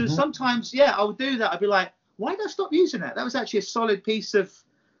 Mm-hmm. So sometimes, yeah, I'll do that. I'll be like, why did I stop using that? That was actually a solid piece of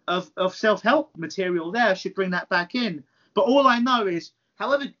self-help material there. I should bring that back in. But all I know is,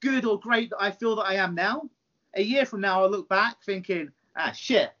 however good or great that I feel that I am now, a year from now, I'll look back thinking,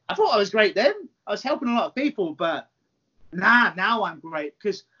 shit, I thought I was great then. I was helping a lot of people, but now I'm great,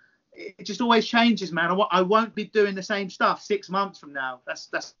 because it just always changes, man. I won't be doing the same stuff 6 months from now.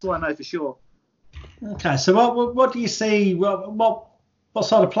 That's all I know for sure. Okay, so what do you see? What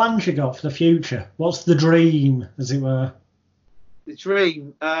sort of plans you got for the future? What's the dream, as it were? The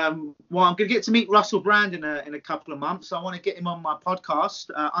dream. Well, I'm going to get to meet Russell Brand in a couple of months. I want to get him on my podcast,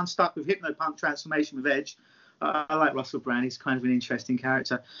 Unstuck with Hypnopump Transformation with Edge. I like Russell Brand. He's kind of an interesting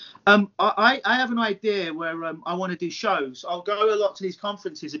character. I have an idea where I want to do shows. I'll go a lot to these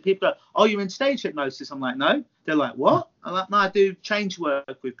conferences, and people are, oh, you're in stage hypnosis. I'm like, no. They're like, what? I'm like, no, I do change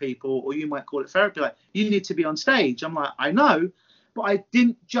work with people, or you might call it therapy. Like, you need to be on stage. I'm like, I know, but I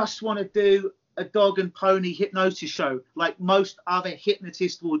didn't just want to do a dog and pony hypnosis show like most other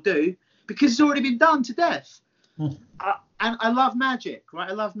hypnotists will do, because it's already been done to death. And I love magic, right?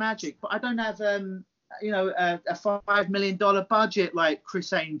 I love magic, but I don't have a $5 million budget like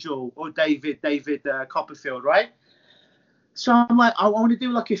Chris Angel or David Copperfield, right? So I'm like, I want to do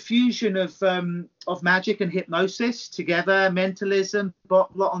like a fusion of magic and hypnosis together, mentalism, but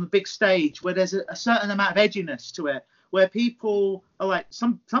on the big stage where there's a certain amount of edginess to it, where people are like,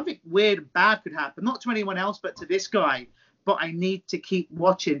 something weird and bad could happen, not to anyone else, but to this guy. But I need to keep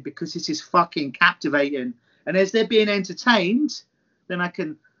watching, because this is fucking captivating. And as they're being entertained, then I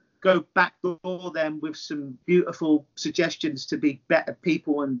can go backdoor them with some beautiful suggestions to be better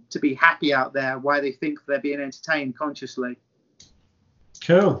people and to be happy out there, why they think they're being entertained consciously.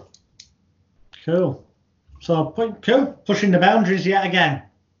 Cool. So pushing the boundaries yet again.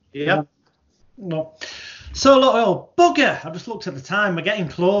 Yeah. No. So look, bugger, I just looked at the time. We're getting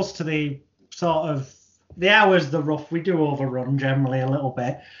close to the sort of the hours. The rough, we do overrun generally a little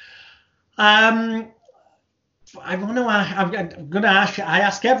bit. I'm going to ask you. I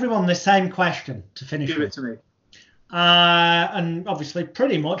ask everyone the same question to finish. Give it to me. And obviously,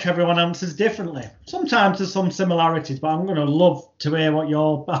 pretty much everyone answers differently. Sometimes there's some similarities, but I'm going to love to hear what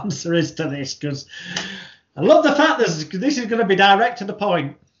your answer is to this, because I love the fact that this is going to be direct to the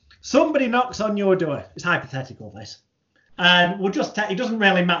point. Somebody knocks on your door. It's hypothetical, this. And we'll just it doesn't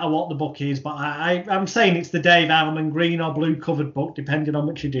really matter what the book is, but I'm saying it's the Dave Alman green or blue covered book, depending on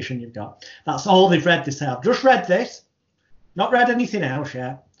which edition you've got. That's all they've read this out. Just read this, not read anything else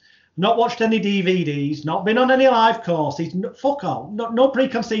yet, not watched any DVDs, not been on any live courses, fuck all, no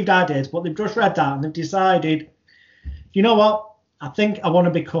preconceived ideas, but they've just read that and they've decided, you know what, I think I want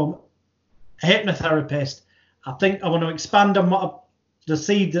to become a hypnotherapist. I think I want to expand on the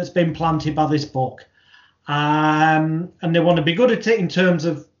seed that's been planted by this book. And they want to be good at it in terms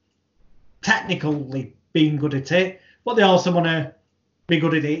of technically being good at it, but they also want to be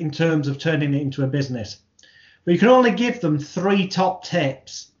good at it in terms of turning it into a business. But you can only give them 3 top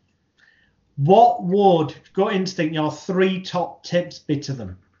tips. What would, gut instinct, your 3 top tips be to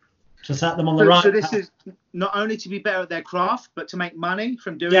them to set them on the right path? So this is not only to be better at their craft, but to make money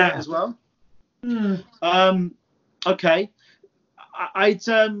from doing it as well? Okay. I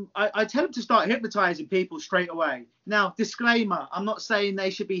tell them to start hypnotizing people straight away. Now, disclaimer, I'm not saying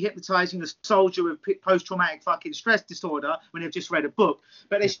they should be hypnotizing a soldier with post-traumatic fucking stress disorder when they've just read a book,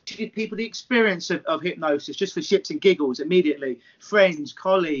 but they should give people the experience of hypnosis just for shits and giggles immediately. Friends,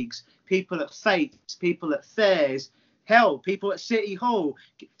 colleagues, people at fetes, people at fairs, Hell, people at City Hall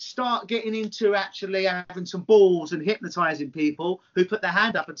start getting into actually having some balls and hypnotizing people who put their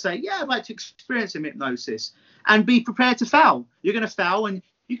hand up and say, yeah, I'd like to experience some hypnosis, and be prepared to fail. You're going to fail, and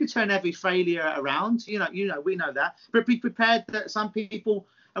you can turn every failure around. We know that, but be prepared that some people.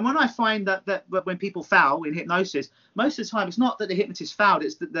 And when I find that when people foul in hypnosis, most of the time it's not that the hypnotist fouled,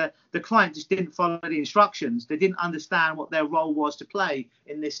 it's that the client just didn't follow the instructions. They didn't understand what their role was to play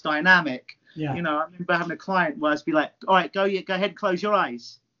in this dynamic. Yeah. I remember having a client where I'd be like, all right, go ahead and close your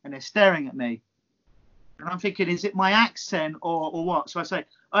eyes. And they're staring at me. And I'm thinking, is it my accent or what? So I say,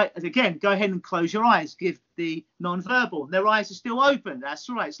 all right, again, go ahead and close your eyes. Give the non-verbal. Their eyes are still open. That's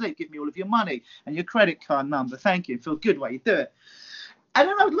all right. Sleep. Give me all of your money and your credit card number. Thank you. Feel good while you do it. And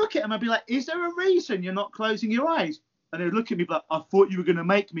then I would look at them, I'd be like, is there a reason you're not closing your eyes? And they would look at me like, I thought you were going to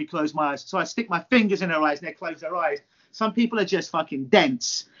make me close my eyes. So I stick my fingers in their eyes and they close their eyes. Some people are just fucking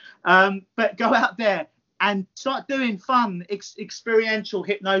dense. But go out there and start doing fun, experiential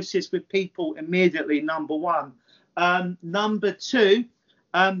hypnosis with people immediately, number one. Number two,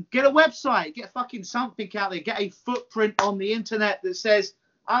 get a website, get fucking something out there, get a footprint on the internet that says,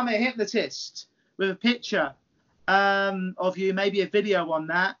 I'm a hypnotist, with a picture of you, maybe a video on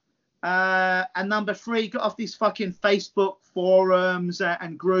that. And number three, get off these fucking Facebook forums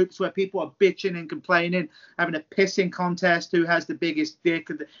and groups where people are bitching and complaining, having a pissing contest who has the biggest dick.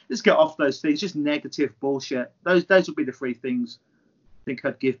 Just get off those things, just negative bullshit. Those would be the three things I think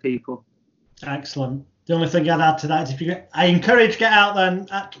I'd give people. Excellent. The only thing I'd add to that is I encourage get out there, and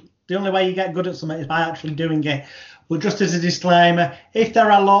the only way you get good at something is by actually doing it. But just as a disclaimer, if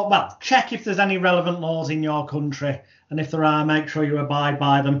there are check if there's any relevant laws in your country, and if there are, make sure you abide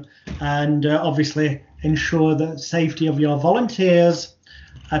by them, and obviously ensure the safety of your volunteers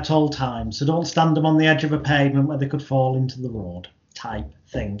at all times. So don't stand them on the edge of a pavement where they could fall into the road, type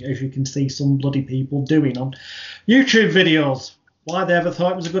thing, as you can see some bloody people doing on YouTube videos. Why they ever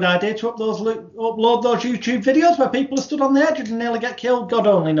thought it was a good idea to upload those YouTube videos where people are stood on the edge and nearly get killed, God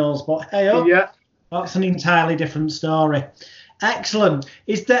only knows. But hey, that's an entirely different story. Excellent.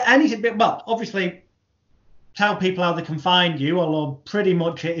 Is there anything? Well, obviously, tell people how they can find you, although pretty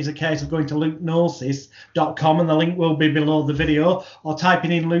much it is a case of going to lukegnosis.com, and the link will be below the video, or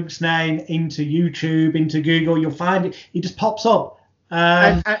typing in Luke's name into YouTube, into Google. You'll find it. It just pops up.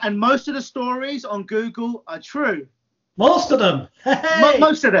 And most of the stories on Google are true. Most of them. Hey.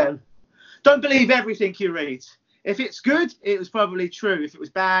 Most of them. Don't believe everything you read. If it's good, it was probably true. If it was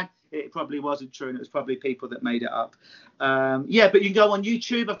bad, it probably wasn't true, and it was probably people that made it up. But you can go on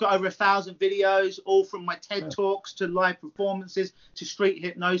YouTube. I've got over 1,000 videos, all from my TED Talks to live performances to street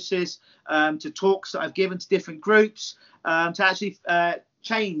hypnosis, to talks that I've given to different groups, to actually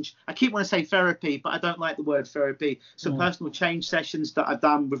change. I keep wanting to say therapy, but I don't like the word therapy. So personal change sessions that I've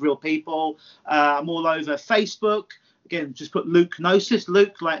done with real people. I'm all over Facebook. Again, just put Luke Gnosis.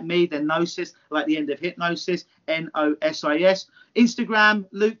 Luke like me, then Gnosis, like the end of hypnosis, Nosis. Instagram,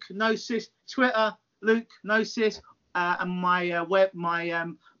 Luke Gnosis. Twitter, Luke Gnosis. And my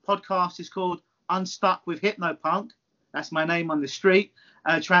podcast is called Unstuck with Hypnopunk. That's my name on the street.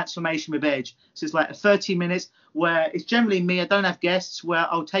 Transformation with Edge. So it's like 30 minutes where it's generally me. I don't have guests, where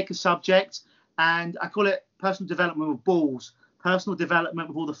I'll take a subject and I call it personal development with balls. Personal development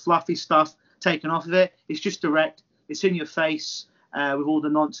with all the fluffy stuff taken off of it. It's just direct. It's in your face with all the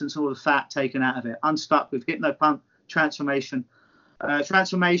nonsense, all the fat taken out of it. Unstuck with Hypnopunk, Transformation.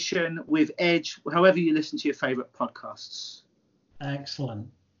 Transformation with Edge, however you listen to your favourite podcasts. Excellent.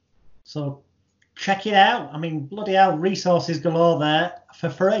 So check it out. I mean, bloody hell, resources galore there for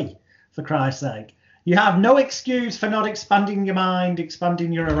free, for Christ's sake. You have no excuse for not expanding your mind,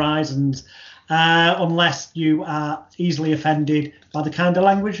 expanding your horizons, unless you are easily offended by the kind of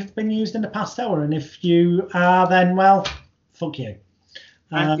language that's been used in the past hour. And if you are, then, well, fuck you.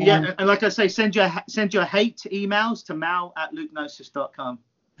 And like I say, send your hate emails to mal@lukegnosis.com.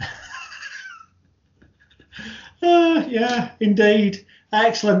 Yeah, indeed.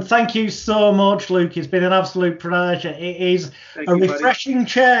 Excellent. Thank you so much, Luke. It's been an absolute pleasure. It is refreshing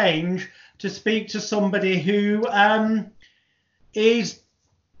change to speak to somebody who is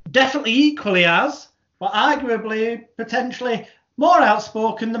definitely equally as, but arguably potentially more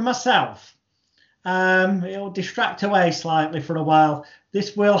outspoken than myself. It'll distract away slightly for a while.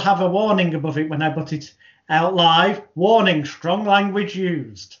 This will have a warning above it when I put it out live. Warning, strong language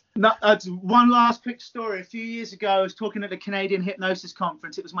used. No, one last quick story. A few years ago, I was talking at the Canadian Hypnosis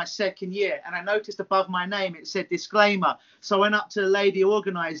Conference. It was my second year, and I noticed above my name it said disclaimer. So I went up to the lady who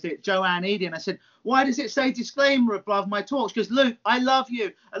organised it, Joanne Eady, and I said, why does it say disclaimer above my talk? She goes, Luke, I love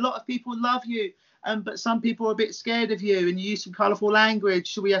you. A lot of people love you. but some people are a bit scared of you, and you use some colourful language.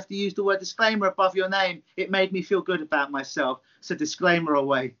 Should we have to use the word disclaimer above your name? It made me feel good about myself. So disclaimer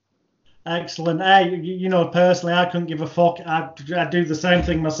away. Excellent. Hey, personally, I couldn't give a fuck. I do the same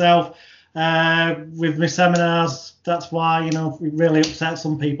thing myself with my seminars. That's why, it really upsets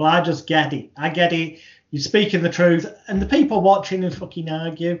some people. I just get it. I get it. You're speaking the truth. And the people watching who fucking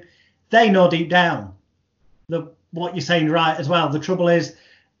argue, they know deep down that what you're saying right as well. The trouble is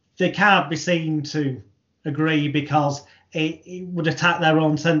they can't be seen to agree because it would attack their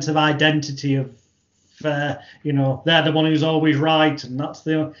own sense of identity of, they're the one who's always right. And that's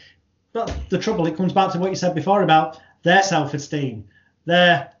But the trouble, it comes back to what you said before about their self-esteem,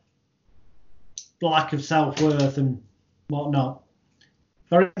 their lack of self-worth and whatnot.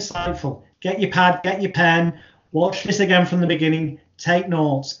 Very insightful. Get your pad, get your pen, watch this again from the beginning, take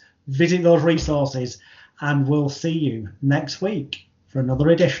notes, visit those resources, and we'll see you next week for another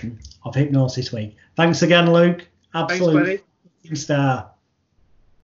edition of Hypnosis Week. Thanks again, Luke. Absolute star.